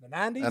The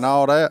 90s? and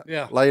all that?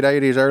 Yeah. Late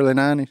 80s, early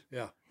 90s?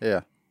 Yeah.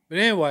 Yeah. But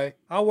anyway,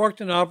 I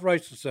worked in the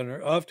operations center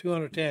of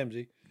 200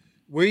 Tamsy.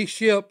 We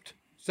shipped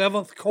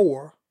 7th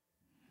Corps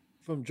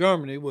from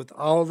Germany with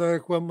all their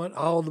equipment,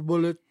 all the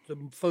bullets, the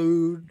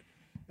food,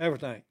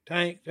 everything,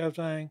 tanks,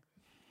 everything.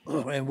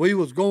 And we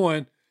was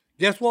going,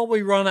 guess what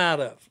we run out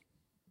of?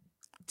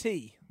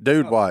 Tea.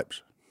 Dude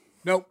wipes.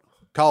 Nope.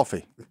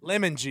 Coffee.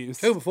 Lemon juice.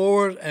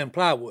 2x4s and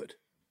plywood.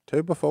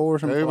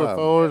 2x4s and Two plywood.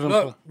 befores and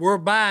Look, we're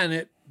buying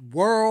it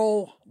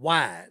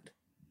worldwide.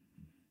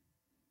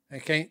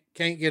 And can't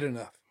get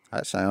enough.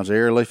 That sounds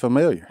eerily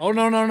familiar. Oh,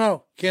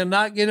 no.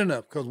 Cannot get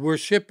enough because we're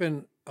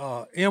shipping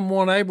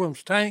M1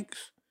 Abrams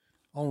tanks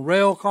on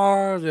rail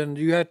cars, and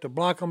you have to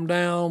block them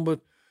down with,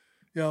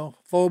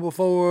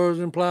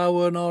 4x4s and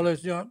plywood and all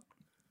this junk.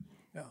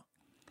 Yeah.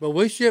 But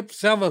we shipped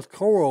 7th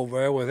Corps over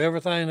there with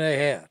everything they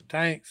had.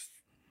 Tanks,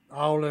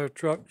 all their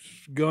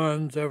trucks,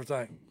 guns,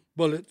 everything.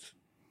 Bullets.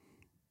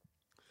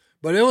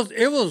 But it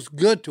was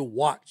good to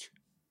watch.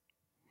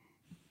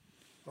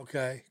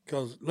 Okay,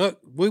 because look,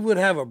 we would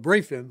have a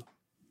briefing,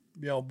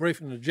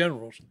 briefing the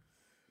generals.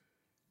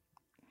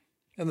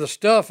 And the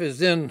stuff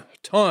is in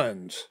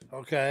tons,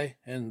 okay?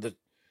 And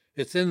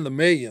it's in the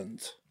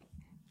millions.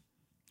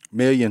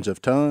 Millions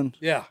of tons.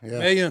 Yeah,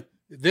 million.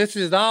 This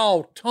is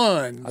all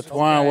tons. That's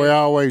why we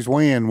always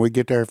win. We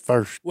get there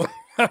first. No,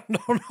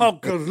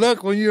 because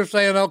look, when you're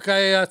saying,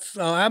 okay, that's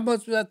how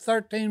much is that?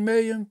 13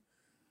 million?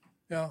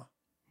 Yeah,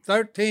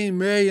 13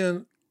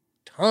 million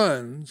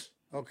tons,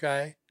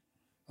 okay,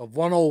 of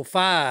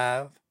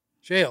 105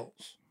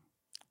 shells.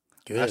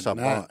 That's a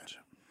night. bunch.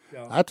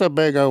 That's a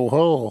big old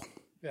hole.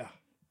 Yeah.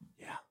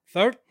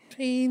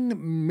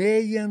 13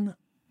 million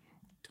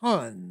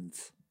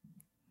tons.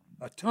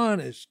 A ton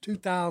is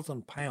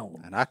 2,000 pounds.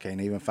 And I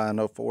can't even find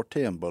no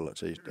 410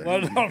 bullets these days.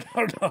 Well,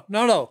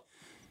 no.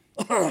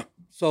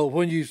 So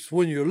when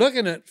you're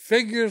looking at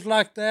figures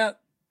like that,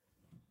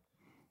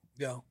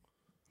 and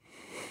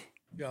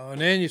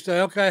then you say,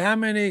 okay, how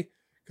many?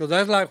 Because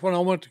that's like when I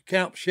went to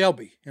Camp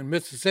Shelby in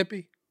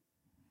Mississippi.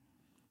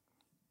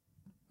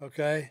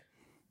 Okay,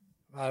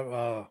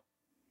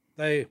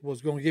 they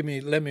was going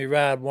to let me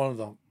drive one of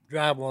the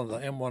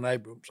M1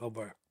 Abrams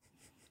over there.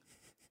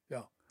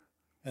 Yeah,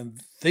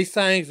 and these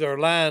things are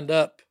lined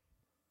up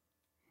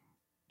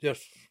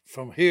just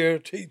from here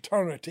to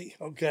eternity.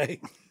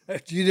 Okay,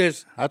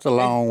 That's a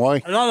long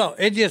way. No,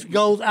 it just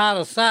goes out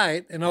of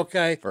sight, and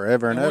okay,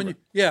 Forever and when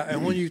ever.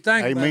 and when you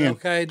think about it, Amen.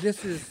 okay,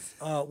 this is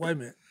wait a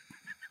minute,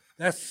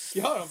 that's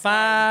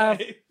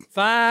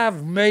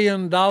 $5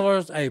 million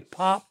a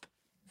pop,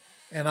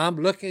 and I'm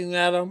looking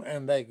at them,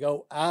 and they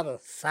go out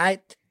of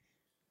sight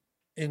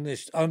in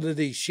this under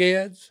these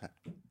sheds.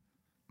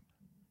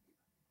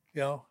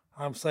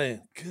 I'm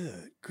saying,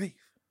 good grief,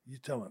 you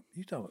talking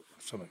about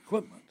some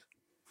equipment.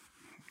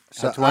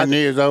 That's when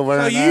you was over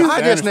there.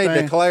 I just need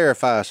to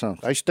clarify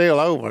something. They still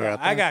over there.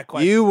 I got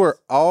questions. You were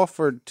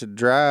offered to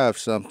drive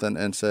something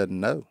and said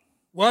no.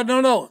 Well,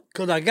 no,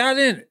 because I got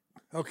in it.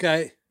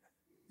 Okay,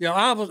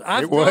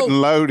 I It wasn't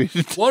loaded.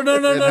 Well, no.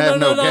 Didn't have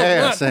no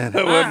gas in it.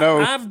 There wasn't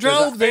no- I've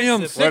drove the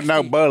M60. Wasn't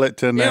no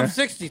bullets in there.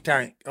 M60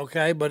 tank,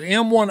 okay, but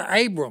M1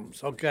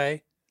 Abrams,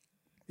 okay.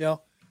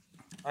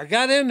 I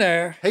got in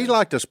there. He's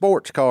like the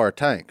sports car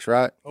tanks,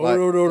 right? Oh, like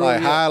no,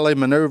 like yeah. highly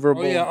maneuverable.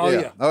 Oh, yeah,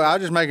 yeah. Oh, I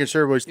was just making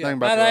sure we was thinking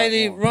about About the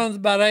 80 right one. runs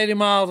about 80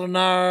 miles an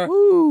hour,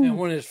 and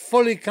when it's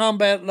fully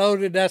combat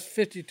loaded, that's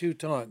 52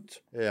 tons.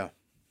 Yeah.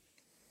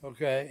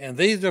 Okay, and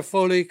these are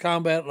fully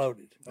combat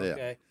loaded.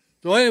 Okay,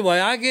 so anyway,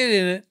 I get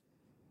in it,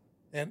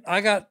 and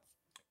I got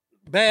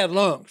bad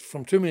lungs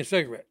from too many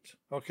cigarettes.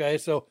 Okay,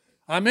 so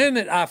I'm in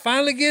it. I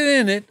finally get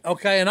in it.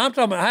 Okay, and I'm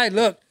talking about, hey,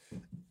 look,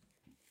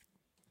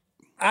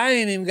 I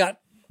ain't even got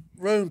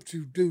room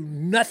to do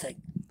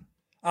nothing.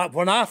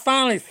 When I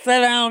finally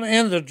sat down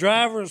in the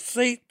driver's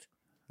seat,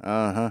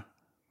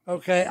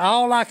 okay,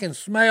 all I can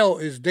smell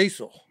is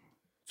diesel.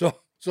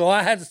 So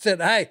I had to say,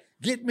 hey,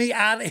 get me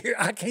out of here.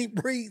 I can't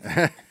breathe.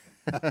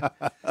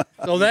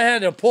 So they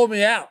had to pull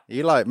me out.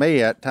 You like me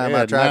that time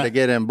Yeah, I tried nah. to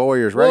get in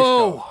Boyer's race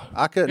Whoa. car.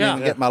 I couldn't Yeah.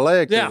 even get my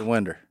leg Yeah. to the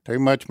window. Too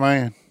much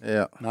man.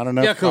 Yeah. Not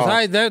enough. Yeah, because, car.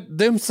 hey,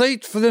 them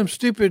seats for them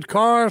stupid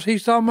cars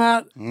he's talking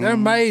about, they're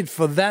made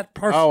for that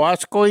person. Oh, I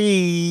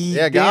squeezed.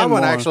 Yeah, in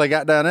Godwin one. actually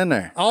got down in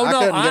there. Oh, I no,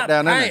 couldn't get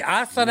down in hey, there.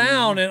 I sat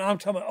down and I'm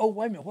talking about, oh,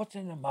 wait a minute, what's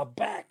in my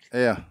back?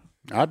 Yeah.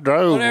 I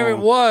drove. Whatever it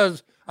one.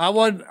 was,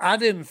 I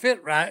didn't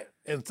fit right,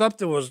 and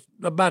something was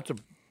about to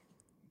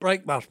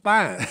break my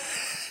spine.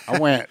 I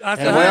went. I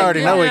said, And we "Hey, already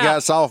get know we out."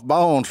 got soft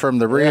bones from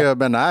the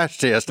rib and the ice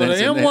chest But the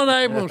incident.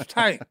 M1 Abrams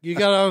tank, you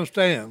got to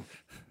understand.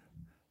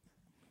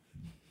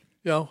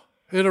 You know,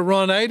 it'll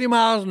run 80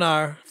 miles an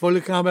hour,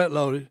 fully combat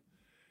loaded,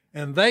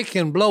 and they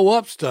can blow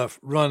up stuff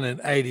running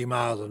 80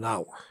 miles an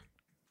hour.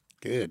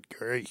 Good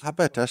grief. I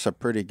bet that's a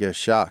pretty good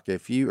shock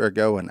if you are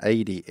going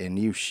 80 and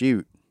you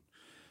shoot.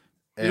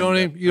 You don't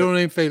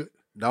even feel it.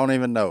 Don't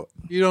even know it.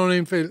 You don't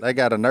even feel it. They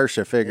got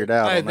inertia figured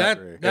out Hey, on that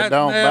rig. that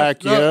don't mess,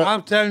 back you look, up.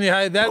 I'm telling you,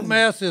 hey, that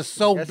mess is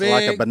so It's big.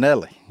 like a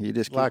Benelli. You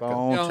just keep Like a-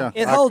 on. You know,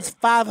 chucking. It holds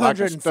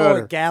 504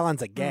 stutter.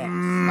 gallons of gas.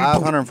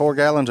 504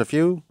 gallons of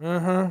fuel.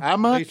 How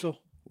much? Diesel.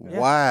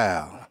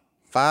 Wow.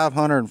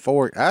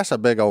 504. That's a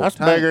big old That's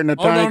tank. bigger than the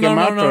Oh, no, tank no, in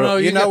my no, no, truck. no.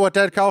 You know got- what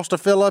that cost to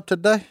fill up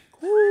today?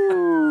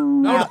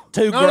 No, About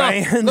 $2 no, no.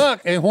 grand.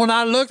 Look, and when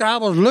I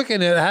was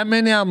looking at how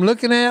many I'm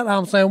looking at,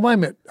 I'm saying, wait a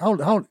minute,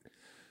 hold it.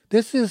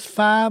 This is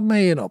 $5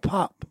 million a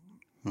pop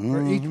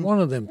for each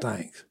one of them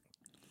things.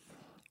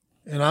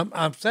 And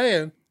I'm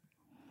saying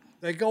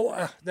they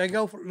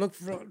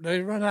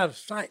run out of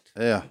sight.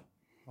 Yeah.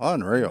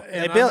 Unreal. They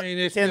And built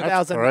it's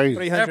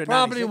 10,396 There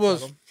probably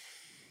was of them.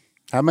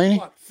 How many?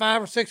 what,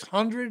 500 or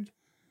 600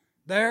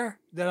 there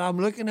that I'm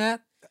looking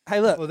at. Hey,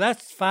 look. Well,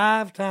 that's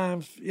 5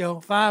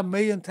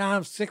 million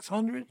times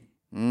 600.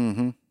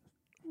 Mm-hmm.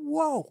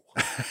 Whoa.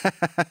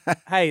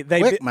 Hey,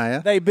 Quick,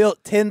 man. they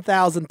built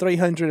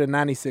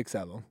 10,396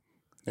 of them.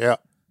 Yeah.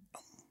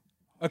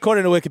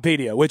 According to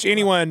Wikipedia, which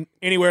anyone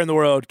anywhere in the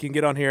world can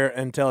get on here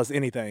and tell us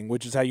anything,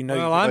 which is how you know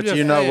Well, you I'm get just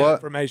you know saying. what?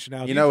 information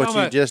out You there. know what talking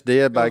you about- just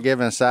did by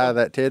giving Si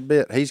that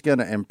tidbit? He's going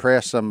to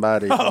impress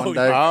somebody one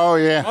day. Oh,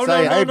 yeah. Oh,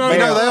 Say, no, hey, no, you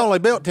no, know, no. they only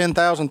built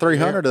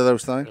 10,300 of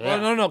those things.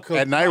 Well, no, 'cause-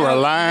 And they were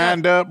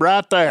lined up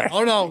right there.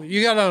 Oh no,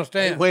 you got to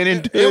understand. Went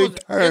into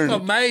it's turn.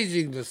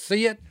 amazing to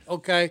see it.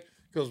 Okay,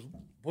 because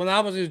when I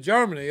was in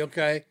Germany,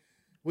 okay,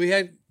 we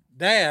had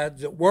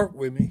dads that worked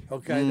with me.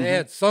 Okay, they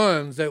had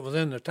sons that was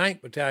in the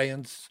tank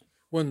battalions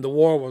when the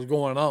war was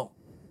going on,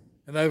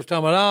 and they was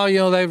talking about,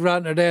 they was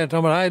writing their dad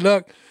talking about, hey,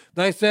 look,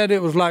 they said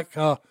it was like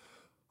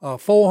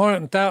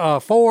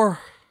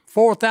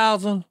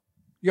 4,000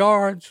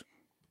 yards,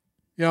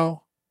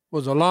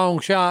 was a long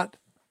shot,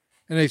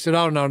 and they said,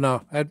 oh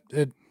no,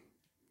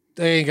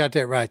 they ain't got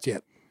that right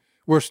yet.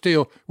 We're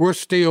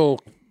still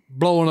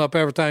blowing up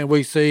everything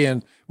we see,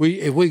 and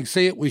if we can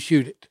see it, we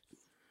shoot it.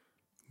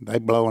 They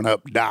blowing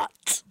up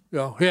dots.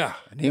 Yeah.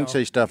 And you can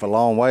see stuff a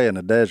long way in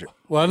the desert.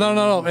 Well,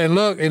 no, and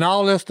look, and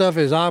all this stuff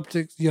is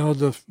optics.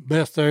 The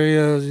best there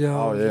is.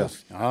 Oh, yeah.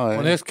 Oh, yeah.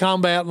 When it's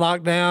combat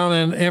lockdown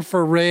and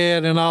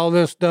infrared and all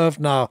this stuff,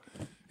 no,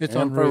 it's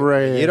unreal.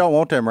 Infrared. You don't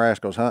want them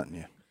rascals hunting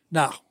you.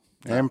 No,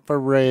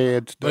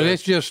 Infrared stuff. but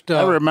it's just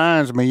that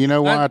reminds me, you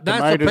know why that's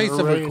a tomatoes piece are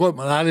of red?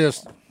 equipment. I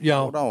just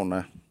Hold on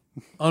now.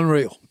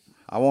 unreal.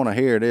 I want to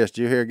hear this.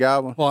 Did you hear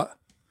Goblin? What?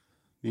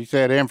 You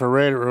said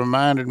infrared. It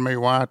reminded me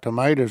why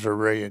tomatoes are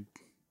red.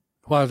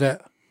 Why is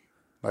that?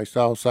 They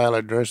saw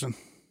salad dressing.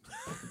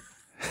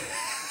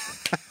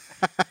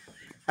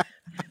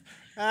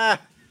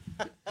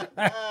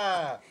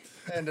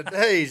 And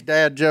today's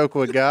dad joke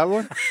with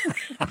Goblin.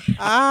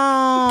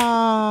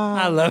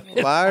 I love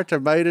it. Why are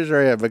tomatoes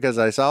red? Because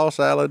they saw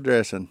salad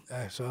dressing.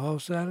 That's all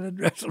salad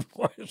dressing,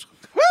 boys.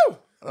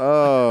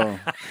 Oh.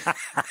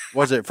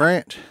 Was it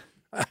French?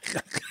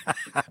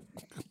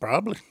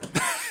 Probably.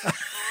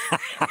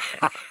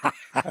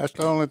 That's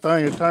the only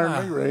thing that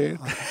turned me red.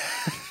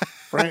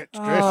 French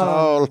dressing.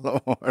 Oh,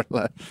 Lord.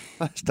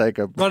 Let's take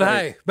a But break.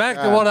 hey, back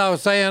to what I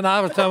was saying. I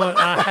was telling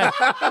I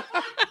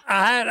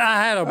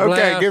had a blast.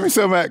 Okay, give me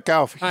some of that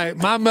coffee. Hey,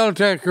 my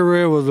military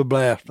career was a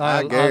blast.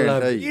 I love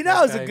guarantee it. you. You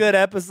know, it's a Okay. good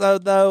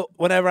episode though.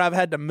 Whenever I've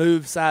had to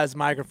move size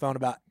microphone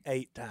about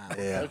 8 times.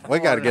 Yeah, we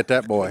got to get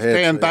that boy ahead.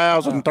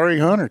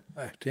 10,300.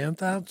 Hey,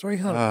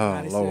 10,300.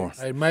 Oh, Lord.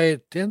 They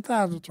made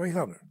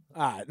 10,300.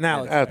 All right,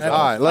 now That's All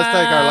right, let's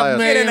take our last.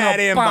 get in that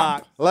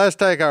inbox. Let's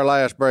take our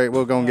last break.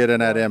 We're gonna get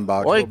in that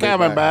inbox. We We'll be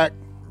coming back.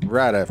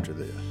 right after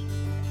this.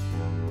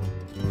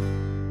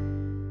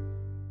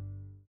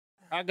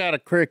 I got a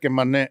crick in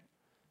my neck.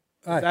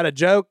 Is that a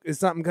joke? Is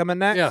something coming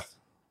next? Yeah.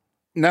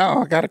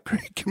 No, I got a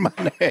crick in my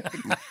neck.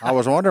 I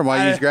was wondering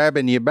why he's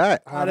grabbing you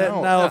back. I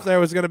didn't know if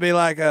there was going to be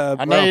like a.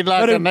 I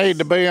need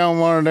to be on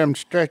one of them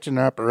stretching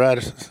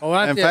apparatuses. Oh,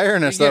 that's In it.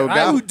 fairness, You though, get-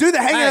 God- Ooh, do the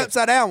hanging Hey.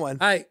 upside down one.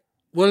 Hey,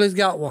 Willie's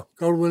got one.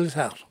 Go to Willie's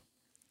house.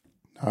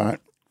 All right.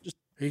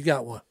 He's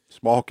got one.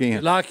 Just walk You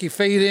in. lock your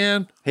feet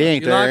in. He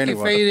ain't you there lock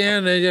anyway. your feet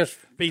in, they just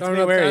Beats turn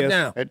me where he upside is.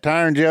 down. It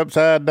turns you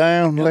upside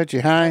down, let you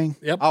hang.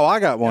 Oh, I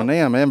got one of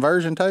them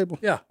inversion table.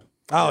 Yeah.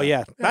 Oh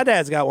yeah, my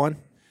dad's got one.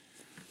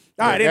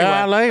 All right, anyway.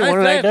 Golly, what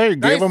do they do?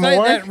 Give them say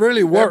away? that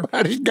really works.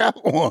 Everybody's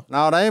got one.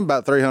 No, they ain't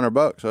about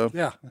 $300. So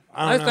Yeah.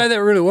 I I don't say that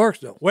really works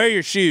though. Wear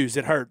your shoes.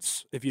 It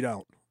hurts if you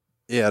don't.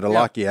 yeah, to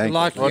lock your ankle.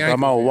 Lock your What, I'm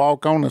ankles. going to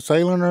walk on the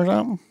ceiling or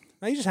something?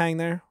 No, you just hang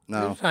there.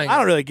 No, Just hang I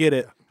don't really get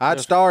it. I'd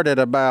started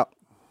about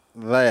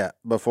that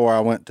before I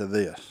went to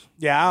this.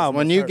 Yeah, I When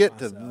almost you hurt get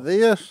myself. to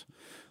this,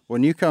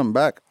 when you come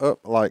back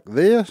up like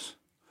this,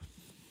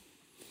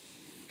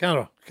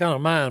 kind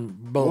of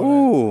mind blowing.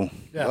 Ooh,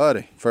 Yeah.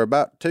 buddy. For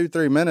about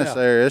 2-3 minutes Yeah.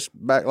 there, it's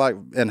back like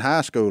in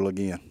high school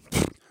again.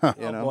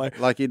 You know, boy.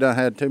 like you done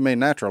had too many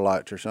natural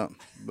lights or something.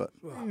 But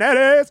That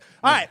is.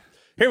 All right,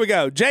 here we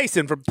go.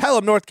 Jason from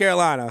Pelham, North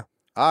Carolina.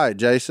 all right,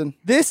 Jason.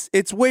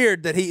 It's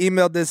weird that he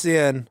emailed this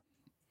in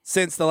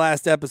since the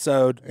last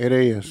episode, It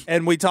is.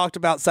 and we talked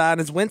about Cy and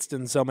his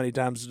Winston so many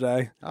times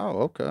today. Oh,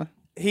 okay.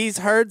 He's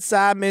heard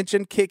Cy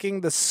mention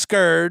kicking the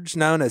scourge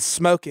known as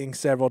smoking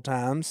several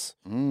times.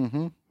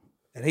 Mm-hmm.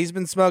 And he's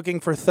been smoking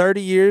for 30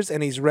 years,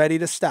 and he's ready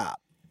to stop.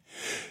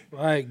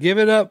 Hey, give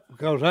it up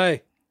because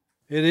hey,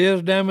 it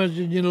is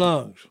damaging your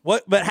lungs.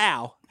 What? But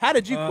how? How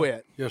did you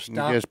quit? Just You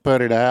stop. just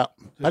put it out.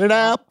 Put it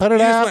out. Put it You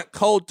just out. went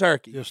cold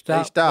turkey. Just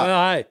stop. stopped.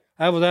 Well, hey,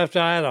 that was after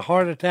I had a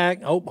heart attack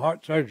and open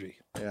heart surgery.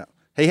 Yeah.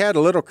 He had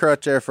a little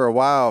crutch there for a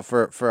while.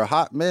 For a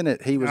hot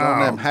minute, he was on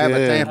them Have a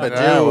good. Tampa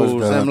That was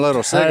Jewels, the them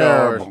little cigars.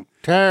 Terrible.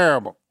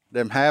 Terrible.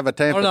 Them Have a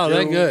Tampa Oh no,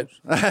 they're Jewels.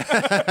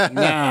 good.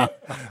 Nah,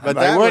 But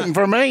they that wasn't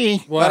for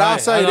me. Well, But I'll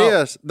hey, say I know.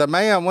 this: the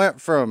man went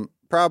from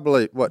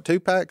probably 2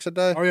 packs a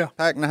day, Oh, yeah.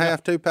 pack and a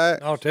half, 2 pack,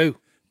 Oh, too.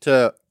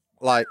 to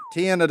like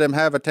 10 of them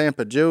Have a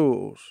Tampa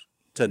Jewels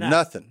to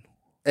nothing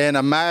in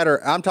a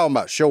matter. I'm talking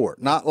about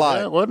short, not like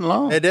Yeah, it wasn't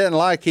long. It didn't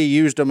like he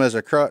used them as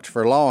a crutch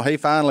for long. He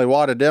finally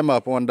wadded them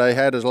up one day,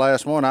 had his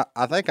last one.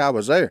 I think I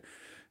was there.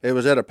 It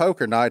was at a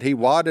poker night. He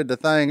wadded the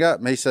thing up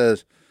and he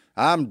says,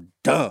 "I'm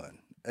done,"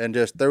 and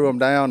just threw them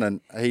down. And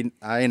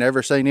I ain't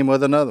ever seen him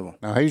with another one.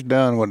 No, he's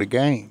done with the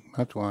game.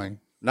 That's why.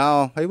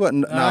 No, he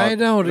wasn't. No, I ain't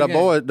done with the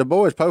game. the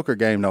boys' poker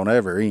game don't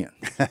ever end.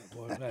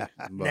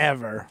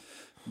 Never.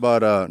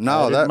 But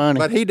no, Made his money.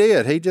 but he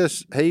did. He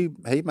just he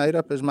made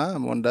up his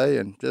mind one day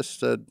and just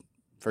said,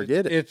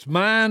 "Forget it." It's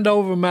mind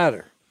over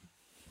matter.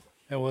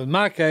 And with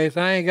my case,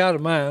 I ain't got a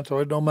mind, so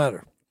it don't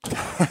matter.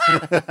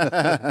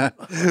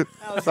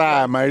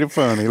 I made it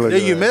funny. Look Do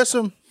at you that. miss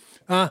him?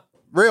 Huh?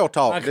 Real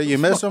talk. Do you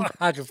miss him?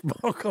 I could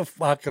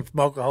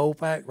smoke a whole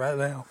pack right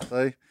now.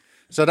 See,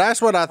 so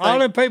that's what I All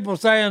think. them people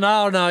saying,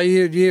 "Oh no,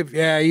 you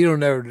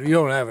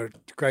don't have a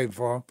craving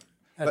for them."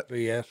 That's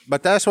BS.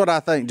 But that's what I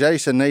think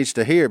Jason needs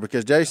to hear,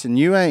 because Jason,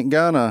 you ain't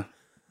gonna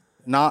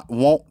not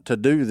want to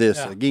do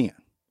this again.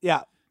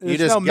 Yeah. There's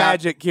just no got-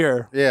 magic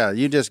cure. Yeah,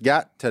 you just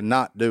got to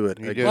not do it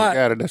You again. just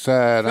got to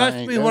decide. I ain't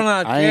Especially doing when it.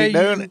 I ain't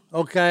tell doing you, it.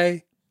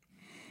 okay,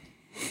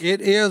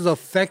 it is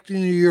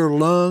affecting your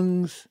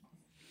lungs,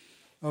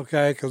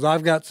 okay, because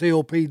I've got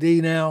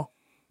COPD now,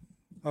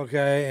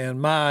 okay,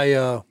 and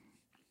my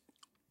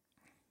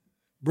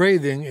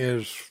breathing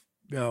is,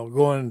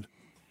 going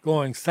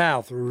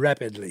south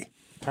rapidly.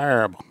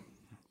 Terrible.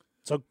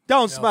 So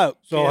don't smoke.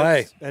 So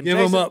kids. hey, And give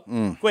them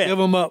Jason, up. Quit. Give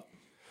them up.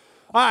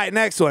 All right,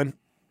 next one.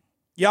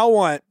 Y'all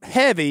want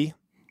heavy,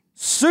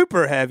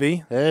 super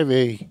heavy,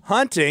 Heavy.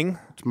 hunting,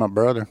 It's my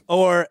brother.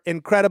 or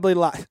incredibly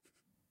light?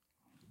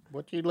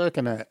 What you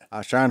looking at? I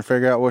was trying to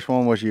figure out which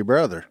one was your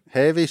brother.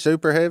 Heavy,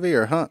 super heavy,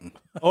 or hunting?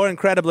 Or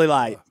incredibly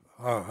light?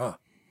 Uh-huh.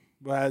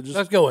 Well, just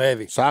Let's go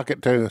heavy. Sock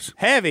it to us.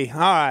 heavy. All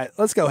right,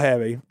 let's go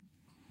heavy.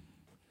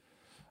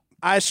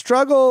 I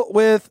struggle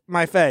with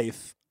my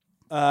faith.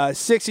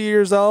 60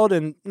 years old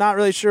and not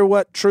really sure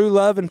what true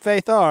love and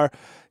faith are.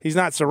 He's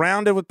not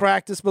surrounded with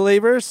practiced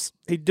believers.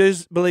 He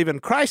does believe in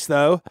Christ,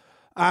 though.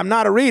 I'm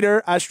not a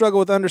reader. I struggle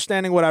with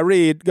understanding what I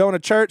read. Going to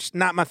church,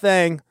 not my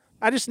thing.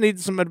 I just need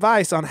some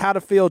advice on how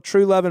to feel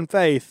true love and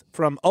faith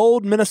from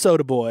old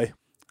Minnesota boy.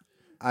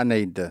 I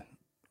need to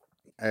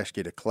ask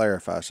you to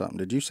clarify something.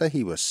 Did you say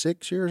he was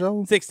 6 years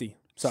old? 60.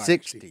 Sorry.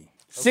 60.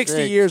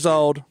 60 years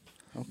old.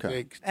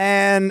 Okay.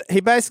 And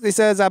he basically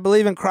says, I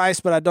believe in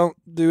Christ, but I don't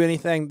do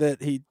anything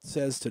that he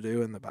says to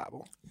do in the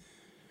Bible.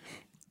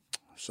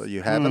 So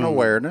you have an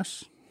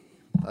awareness.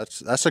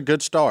 That's a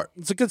good start.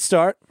 It's a good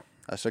start.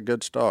 That's a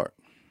good start.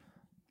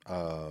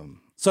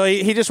 So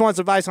he just wants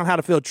advice on how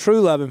to feel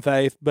true love and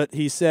faith, but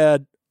he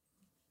said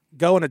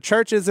going to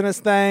church isn't his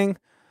thing,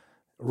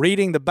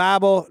 reading the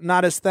Bible,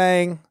 not his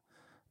thing,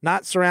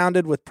 not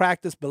surrounded with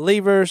practiced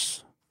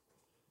believers.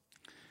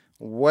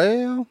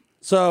 Well,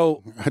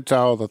 So, That's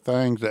all the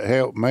things that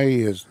help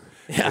me is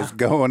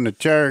going to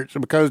church,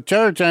 because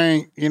church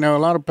ain't, a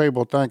lot of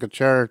people think of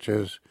church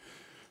as,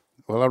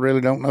 well, I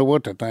really don't know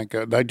what to think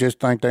of. They just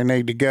think they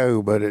need to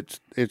go, but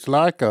it's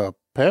like a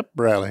pep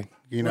rally,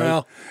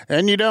 Well-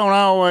 and you don't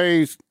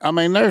always,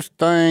 there's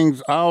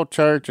things, all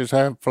churches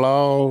have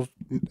flaws.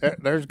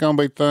 There's going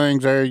to be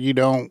things there you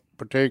don't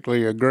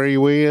particularly agree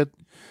with,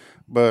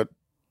 but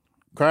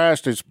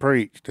Christ is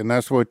preached, and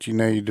that's what you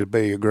need to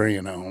be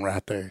agreeing on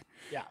right there.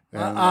 yeah.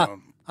 And,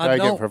 I take it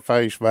don't- for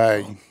face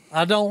value.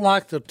 I don't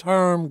like the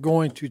term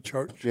going to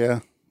church. Yeah.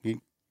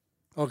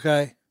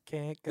 Okay,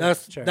 Can't go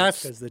that's to church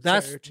that's 'cause the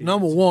that's church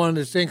number is- one.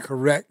 It's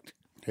incorrect.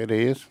 It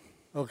is.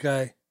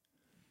 Okay,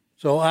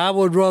 so I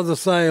would rather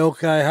say,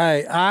 okay,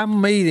 hey,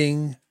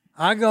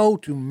 I go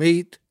to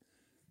meet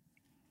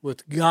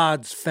with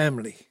God's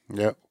family.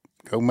 Yep.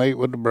 Go meet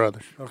with the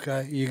brothers.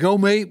 Okay, you go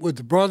meet with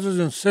the brothers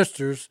and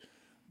sisters.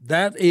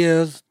 That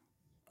is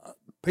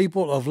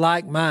people of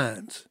like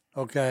minds.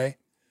 Okay,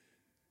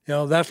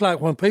 that's like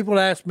when people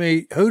ask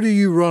me, "Who do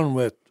you run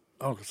with,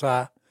 Uncle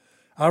Si?"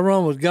 I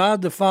run with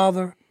God the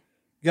Father,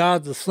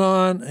 God the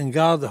Son, and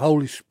God the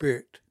Holy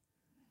Spirit.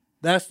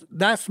 That's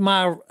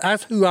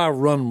who I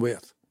run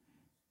with.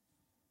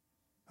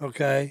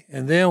 Okay,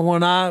 and then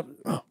when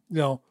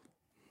the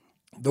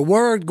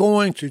word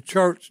going to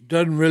church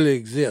doesn't really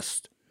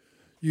exist.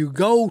 You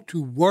go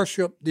to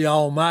worship the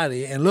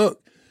Almighty, and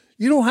look,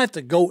 you don't have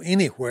to go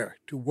anywhere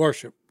to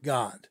worship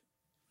God.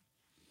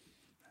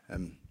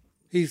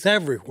 He's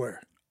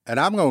everywhere. And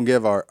I'm going to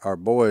give our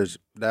boys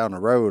down the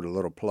road a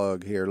little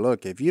plug here.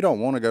 Look, if you don't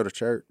want to go to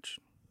church,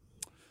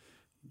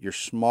 you're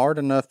smart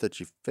enough that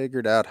you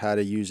figured out how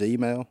to use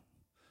email.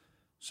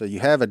 So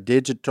you have a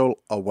digital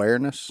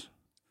awareness.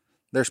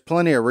 There's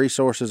plenty of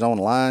resources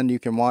online you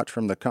can watch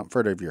from the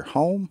comfort of your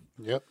home.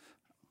 Yep.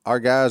 Our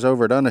guys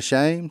over at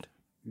Unashamed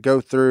go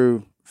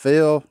through,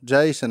 Phil,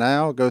 Jason,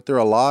 Al, go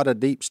through a lot of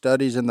deep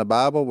studies in the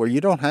Bible where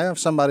you don't have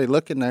somebody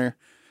looking there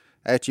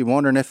at you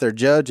wondering if they're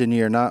judging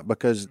you or not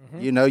because,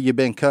 you've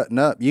been cutting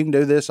up. You can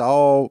do this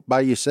all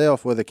by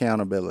yourself with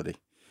accountability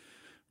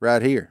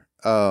right here.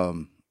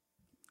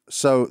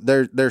 So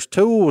there's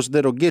tools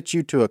that'll get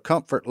you to a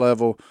comfort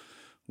level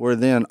where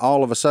then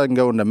all of a sudden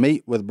going to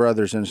meet with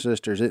brothers and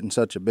sisters isn't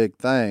such a big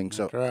thing.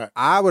 So right.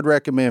 I would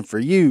recommend for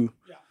you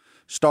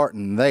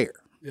starting there.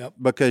 Yep.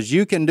 Because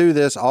you can do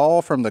this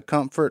all from the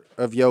comfort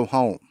of your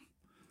home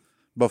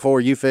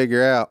before you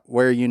figure out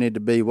where you need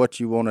to be, what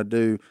you want to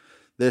do,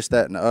 this,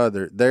 that, and the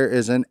other. There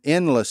is an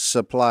endless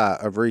supply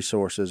of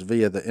resources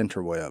via the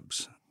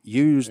interwebs.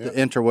 Use the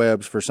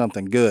interwebs for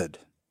something good.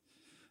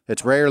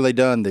 It's rarely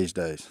done these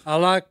days. I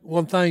like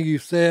one thing you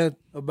said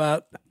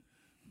about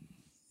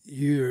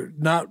you're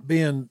not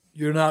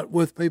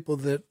with people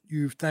that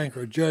you think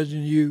are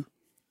judging you.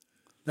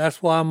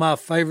 That's why my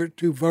favorite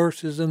two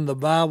verses in the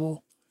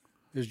Bible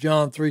is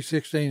John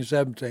 3:16,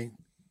 17.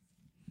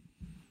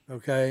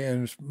 Okay,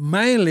 and it's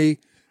mainly,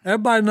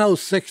 everybody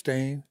knows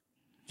 16.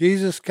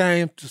 Jesus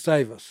came to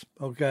save us,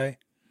 okay?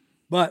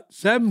 But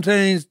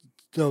 17's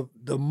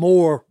the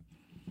more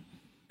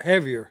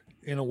heavier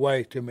in a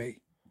way to me.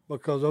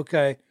 Because,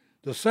 okay,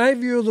 the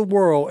Savior of the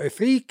world, if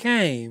he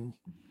came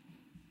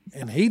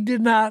and he did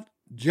not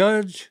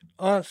judge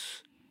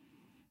us,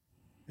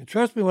 and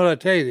trust me when I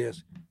tell you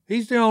this,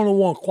 he's the only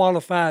one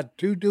qualified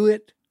to do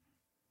it,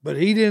 but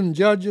he didn't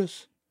judge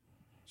us.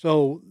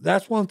 So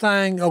that's one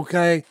thing,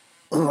 okay,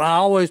 I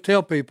always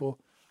tell people,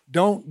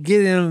 don't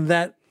get in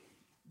that,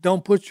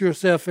 don't put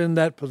yourself in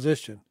that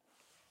position.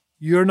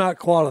 You're not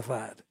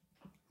qualified.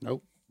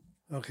 Nope.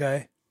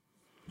 Okay?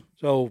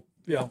 So,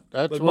 That's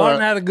but what-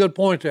 Martin had a good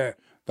point there.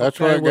 That's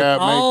Okay, what with got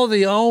me. all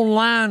the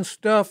online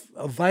stuff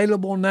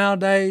available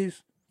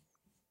nowadays,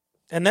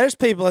 And there's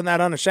people in that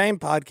Unashamed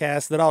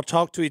podcast that all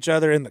talk to each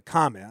other in the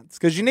comments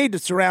because you need to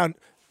surround.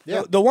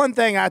 Yeah. The one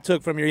thing I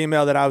took from your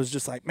email that I was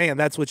just like, man,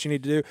 that's what you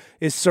need to do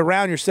is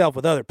surround yourself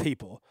with other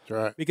people. That's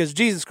right. Because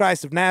Jesus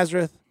Christ of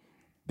Nazareth,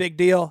 big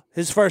deal.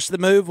 His first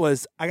move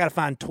was, I got to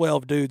find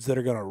 12 dudes that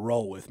are going to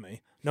roll with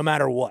me no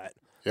matter what.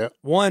 Yep.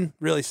 One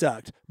really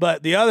sucked,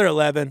 but the other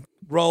 11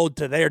 rolled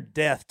to their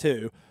death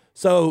too.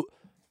 So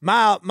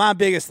my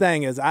biggest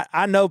thing is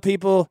I know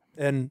people,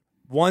 and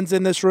one's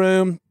in this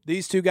room.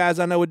 These two guys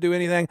I know would do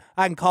anything.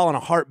 I can call in a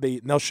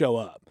heartbeat and they'll show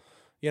up.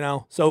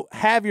 So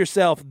have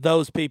yourself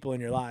those people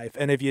in your life,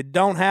 and if you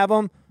don't have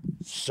them,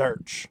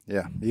 search.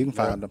 Yeah, you can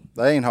find them.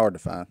 They ain't hard to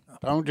find.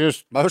 Don't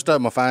just Most of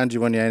them will find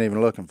you when you ain't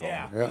even looking for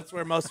them. That's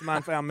where most of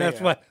mine found me.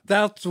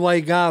 that's the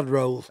way God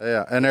rolls.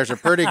 Yeah, and there's a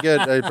pretty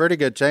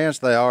good chance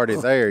they're already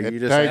there. You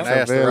just haven't takes a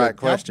asked the right village.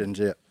 questions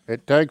yet.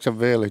 it takes a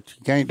village.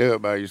 You can't do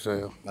it by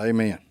yourself.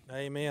 Amen.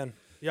 Amen.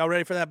 Y'all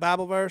ready for that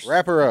Bible verse?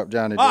 Wrap her up,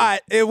 Johnny. All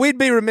right, we'd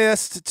be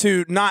remiss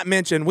to not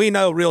mention, we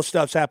know real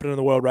stuff's happening in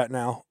the world right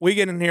now. We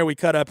get in here, we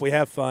cut up, we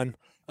have fun,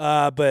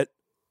 but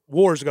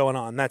war's going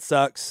on. That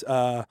sucks.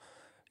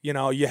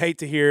 You hate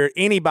to hear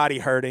anybody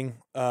hurting,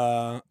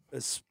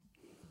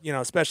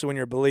 especially when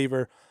you're a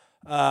believer.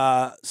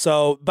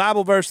 So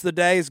Bible verse of the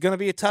day is going to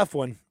be a tough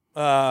one,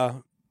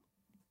 but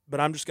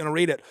I'm just going to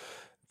read it.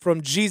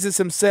 From Jesus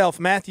himself,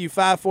 Matthew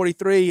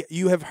 5:43,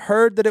 you have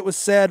heard that it was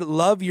said,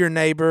 love your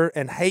neighbor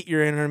and hate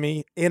your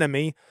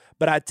enemy.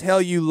 But I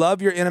tell you, love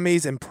your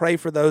enemies and pray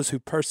for those who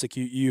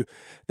persecute you,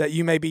 that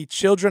you may be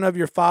children of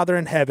your Father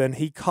in heaven.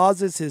 He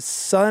causes his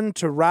sun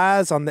to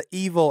rise on the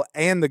evil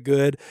and the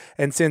good,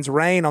 and sends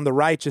rain on the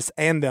righteous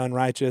and the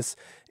unrighteous.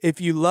 If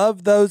you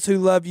love those who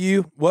love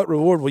you, what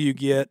reward will you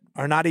get?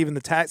 Are not even the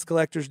tax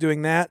collectors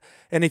doing that?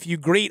 And if you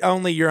greet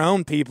only your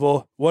own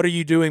people, what are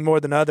you doing more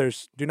than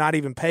others? Do not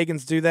even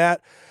pagans do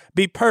that?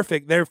 Be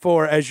perfect,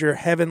 therefore, as your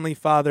heavenly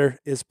Father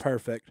is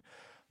perfect.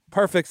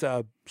 Perfect's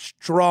a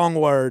strong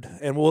word,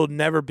 and we'll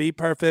never be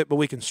perfect, but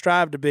we can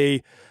strive to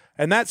be.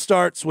 And that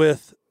starts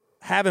with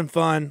having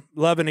fun,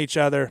 loving each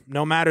other,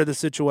 no matter the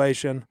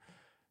situation.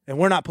 And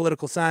we're not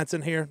political scientists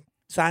in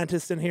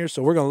here,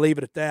 so we're going to leave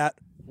it at that.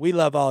 We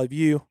love all of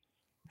you.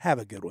 Have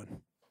a good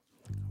one.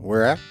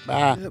 We're out.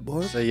 Bye. Yeah,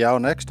 boy. See y'all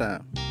next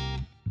time.